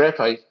this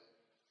trip, I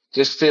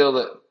just feel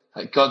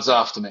that God's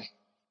after me.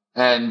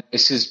 And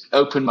this has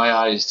opened my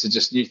eyes to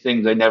just new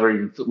things I never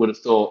even would have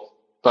thought.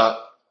 But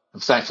I'm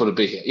thankful to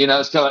be here.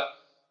 It's kind of like,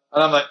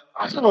 and I'm like,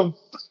 oh,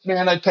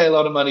 man, I'd pay a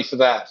lot of money for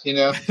that.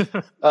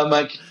 I'm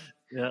like,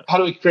 Yeah. how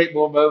do we create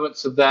more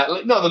moments of that?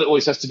 Like, not that it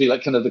always has to be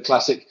like kind of the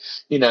classic,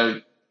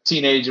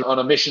 teenager on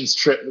a missions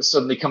trip that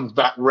suddenly comes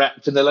back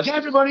wrecked and they're like,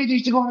 everybody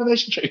needs to go on a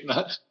mission trip.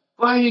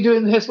 Why are you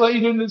doing this? Why are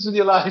you doing this with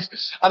your life?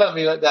 I don't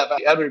mean like that, but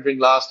how do we bring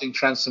lasting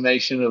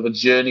transformation of a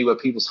journey where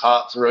people's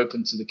hearts are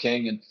open to the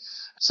King? And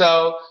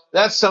so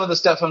that's some of the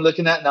stuff I'm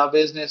looking at in our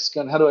business.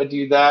 And how do I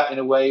do that in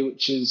a way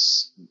which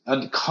is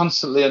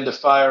constantly under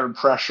fire and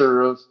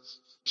pressure of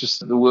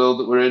just the world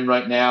that we're in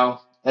right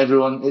now?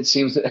 Everyone, it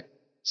seems that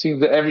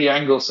every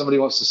angle somebody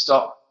wants to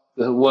stop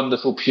the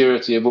wonderful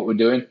purity of what we're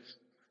doing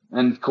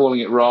and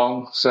calling it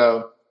wrong.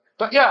 So,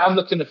 but yeah, I'm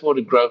looking forward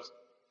to growth.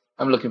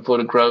 I'm looking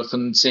forward to growth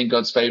and seeing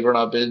God's favor in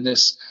our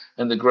business,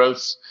 and the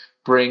growth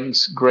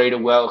brings greater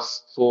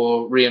wealth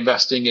for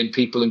reinvesting in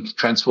people and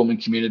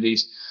transforming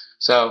communities.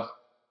 So,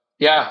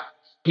 yeah,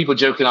 people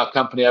joke in our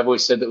company. I've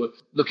always said that we're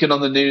looking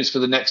on the news for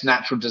the next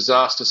natural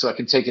disaster so I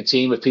can take a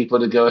team of people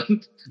to go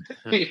and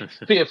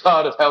be a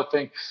part of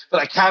helping.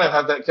 But I kind of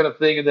have that kind of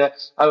thing in there.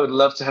 I would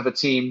love to have a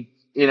team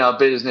in our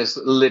business.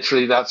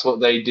 Literally, that's what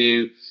they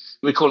do.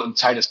 We call it the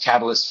Titus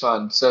Catalyst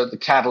Fund. So the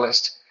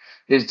Catalyst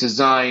is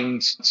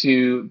designed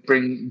to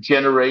bring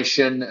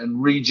generation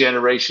and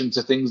regeneration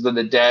to things that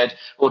are dead,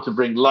 or to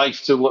bring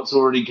life to what's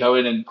already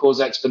going and cause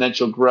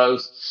exponential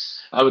growth.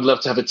 I would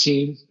love to have a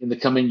team in the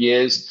coming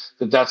years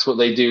that's what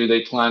they do.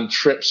 They plan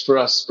trips for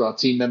us, for our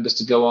team members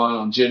to go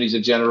on journeys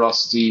of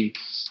generosity,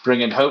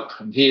 bringing hope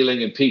and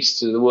healing and peace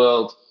to the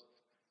world.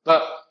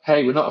 But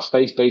hey, we're not a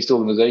faith-based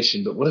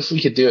organization, but what if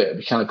we could do it? It'd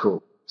be kind of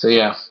cool. So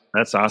yeah.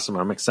 That's awesome.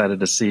 I'm excited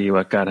to see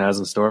what God has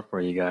in store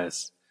for you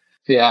guys.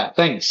 Yeah,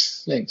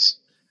 thanks.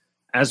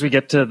 As we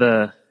get to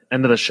the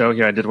end of the show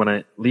here, I did want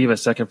to leave a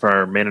second for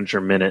our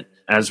manager minute.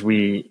 As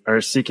we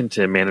are seeking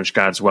to manage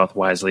God's wealth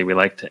wisely, we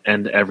like to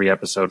end every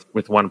episode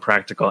with one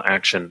practical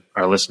action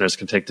our listeners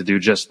can take to do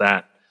just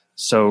that.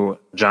 So,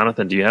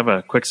 Jonathan, do you have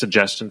a quick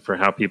suggestion for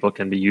how people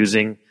can be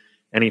using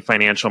any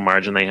financial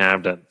margin they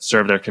have to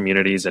serve their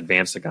communities,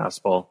 advance the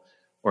gospel,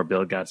 or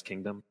build God's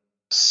kingdom?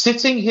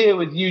 Sitting here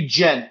with you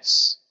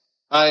gents,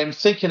 I'm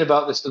thinking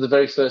about this for the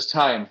very first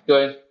time,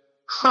 going,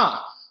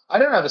 I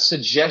don't have a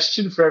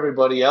suggestion for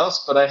everybody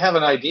else, but I have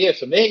an idea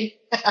for me.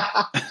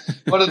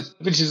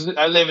 Which is,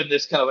 I live in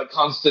this kind of like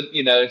constant,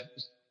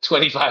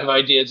 25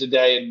 ideas a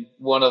day, and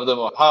one of them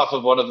or half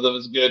of one of them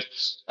is good.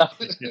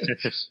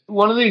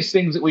 One of these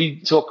things that we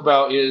talk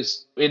about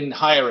is in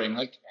hiring.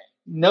 Like,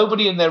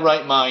 nobody in their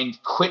right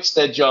mind quits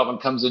their job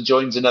and comes and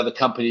joins another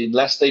company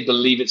unless they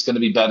believe it's going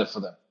to be better for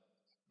them.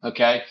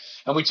 Okay?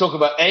 And we talk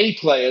about A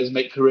players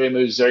make career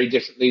moves very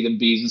differently than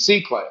B's and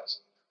C players.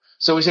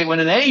 So we say when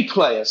an A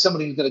player,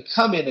 somebody who's going to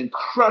come in and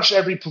crush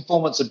every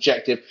performance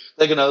objective,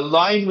 they're going to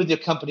align with your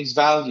company's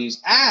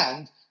values,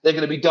 and they're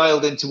going to be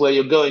dialed into where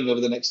you're going over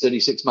the next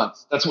 36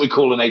 months. That's what we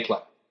call an A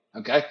player.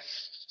 Okay.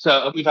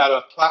 So we've had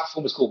a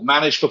platform, it's called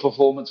Manage for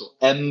Performance, or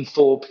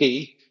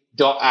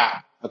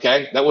M4P.app.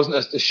 Okay. That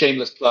wasn't a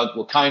shameless plug,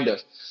 well, kind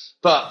of,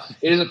 but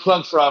it is a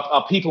plug for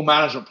our people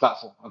management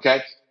platform.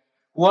 Okay.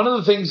 One of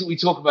the things that we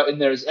talk about in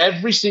there is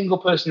every single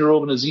person in your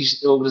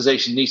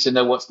organization needs to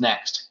know what's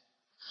next.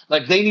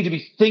 Like, they need to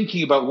be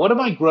thinking about, what am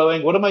I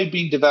growing? What am I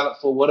being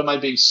developed for? What am I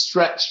being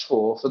stretched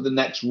for the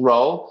next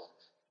role?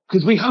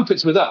 Because we hope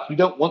it's with us. We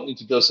don't want you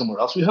to go somewhere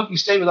else. We hope you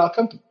stay with our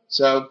company.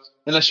 So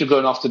unless you're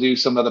going off to do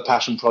some other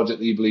passion project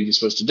that you believe you're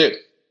supposed to do.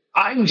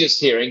 I'm just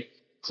hearing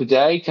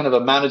today, kind of a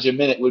manager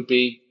minute would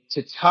be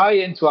to tie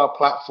into our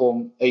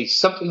platform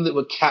something that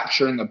we're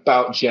capturing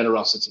about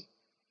generosity.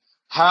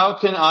 How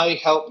can I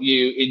help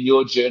you in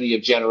your journey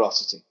of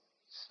generosity?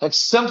 Like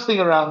something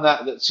around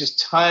that's just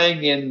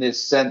tying in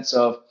this sense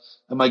of,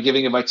 am I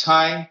giving of my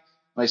time,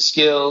 my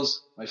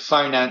skills, my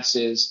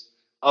finances?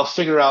 I'll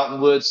figure out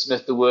and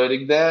wordsmith the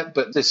wording there,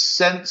 but this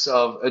sense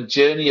of a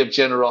journey of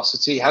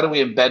generosity, how do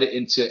we embed it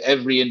into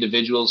every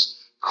individual's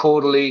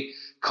quarterly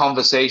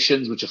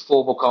conversations, which are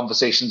formal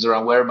conversations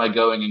around where am I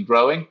going and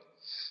growing?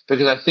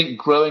 Because I think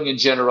growing in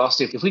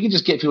generosity, if we can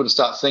just get people to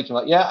start thinking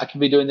like, yeah, I can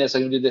be doing this, I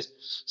can do this,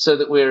 so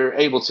that we're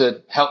able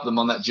to help them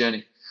on that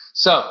journey.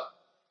 So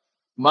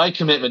my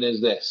commitment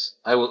is this.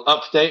 I will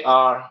update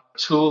our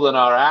tool and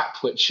our app,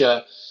 which,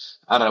 I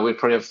don't know, we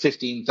probably have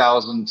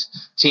 15,000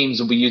 teams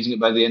will be using it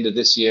by the end of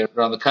this year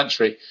around the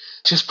country.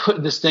 Just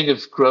putting this thing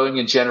of growing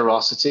in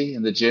generosity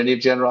and the journey of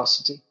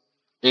generosity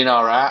in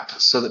our app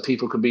so that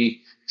people can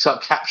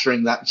start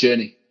capturing that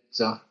journey.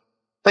 So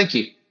thank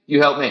you. You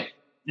helped me.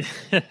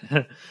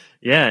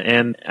 Yeah.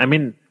 And I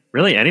mean,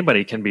 really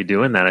anybody can be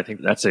doing that. I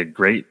think that's a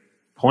great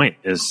point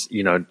is,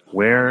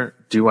 where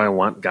do I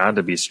want God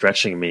to be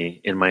stretching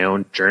me in my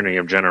own journey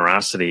of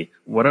generosity?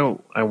 What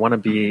do I want to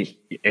be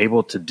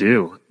able to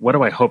do? What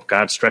do I hope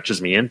God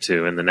stretches me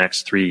into in the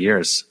next 3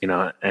 years?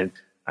 And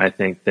I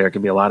think there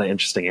can be a lot of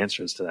interesting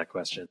answers to that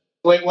question.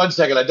 Wait 1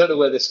 second. I don't know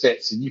where this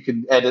fits, and you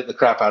can edit the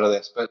crap out of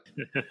this, but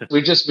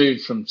we just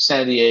moved from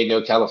San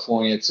Diego,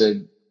 California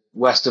to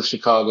west of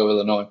Chicago,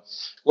 Illinois.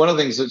 One of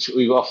the things that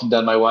we've often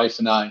done, my wife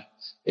and I,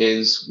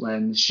 is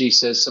when she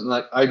says something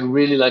like, I'd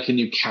really like a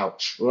new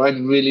couch, or I'd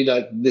really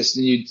like this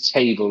new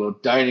table or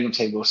dining room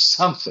table or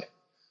something.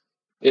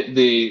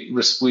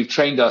 We've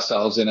trained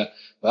ourselves in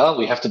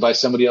we have to buy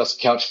somebody else a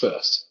couch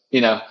first.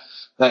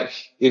 Like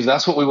if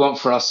that's what we want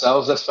for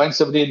ourselves, let's find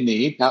somebody in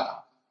need.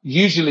 Now,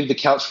 usually the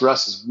couch for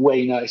us is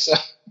way nicer.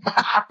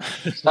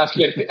 Not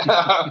kidding.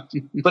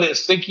 But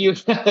it's thinking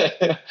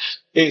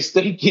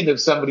of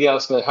somebody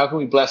else. But how can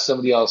we bless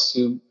somebody else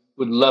who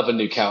would love a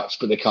new couch,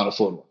 but they can't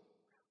afford one?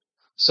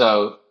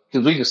 So,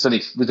 because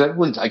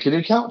we'd like a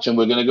new couch and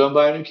we're going to go and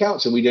buy a new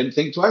couch and we didn't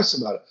think twice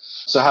about it.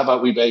 So how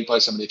about we buy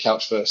somebody a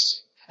couch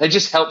first? And it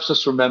just helps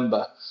us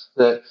remember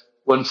that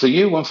one for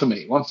you, one for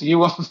me, one for you,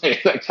 one for me.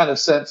 That kind of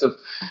sense of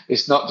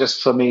it's not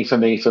just for me, for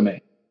me, for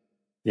me.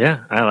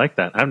 Yeah, I like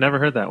that. I've never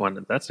heard that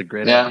one. That's a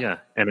great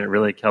idea. And it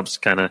really helps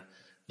kind of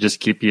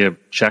just keep you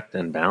checked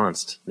and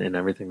balanced in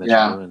everything that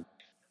you're doing.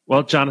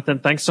 Well, Jonathan,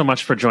 thanks so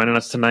much for joining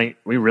us tonight.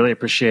 We really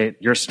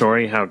appreciate your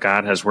story, how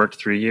God has worked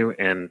through you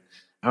and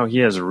how he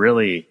has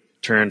really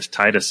turned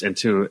Titus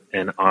into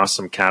an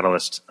awesome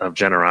catalyst of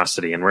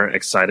generosity. And we're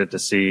excited to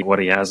see what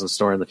he has in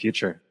store in the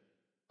future.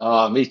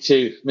 Oh, me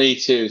too. Me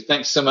too.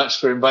 Thanks so much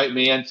for inviting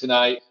me in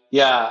tonight.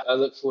 Yeah, I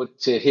look forward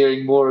to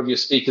hearing more of your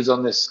speakers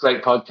on this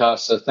great podcast.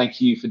 So thank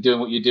you for doing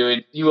what you're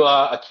doing. You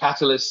are a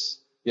catalyst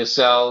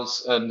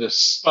yourselves and a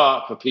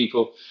spark for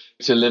people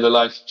to live a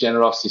life of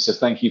generosity. So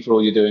thank you for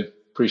all you're doing.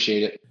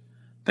 Appreciate it.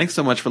 Thanks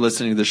so much for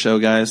listening to the show,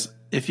 guys.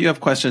 If you have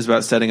questions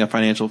about setting a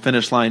financial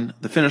finish line,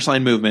 the finish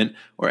line movement,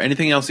 or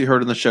anything else you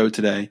heard on the show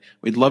today,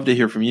 we'd love to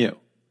hear from you.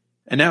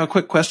 And now a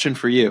quick question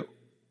for you.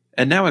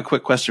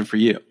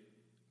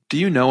 Do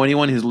you know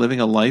anyone who's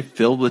living a life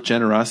filled with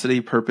generosity,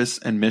 purpose,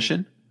 and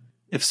mission?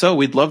 If so,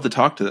 we'd love to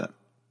talk to them.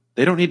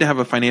 They don't need to have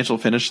a financial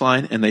finish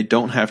line, and they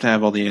don't have to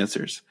have all the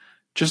answers.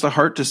 Just a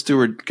heart to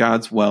steward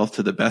God's wealth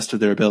to the best of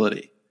their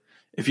ability.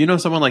 If you know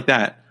someone like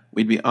that,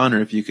 we'd be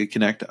honored if you could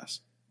connect us.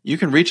 You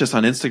can reach us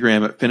on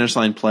Instagram at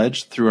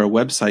FinishLinePledge, through our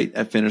website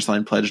at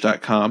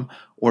FinishLinePledge.com,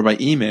 or by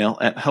email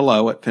at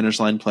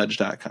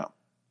hello@FinishLinePledge.com.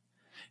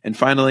 And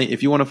finally,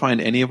 if you want to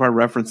find any of our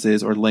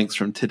references or links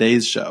from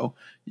today's show,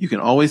 you can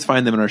always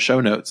find them in our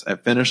show notes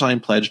at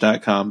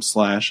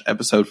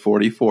FinishLinePledge.com/episode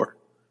 44.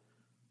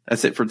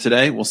 That's it for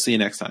today. We'll see you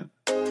next time.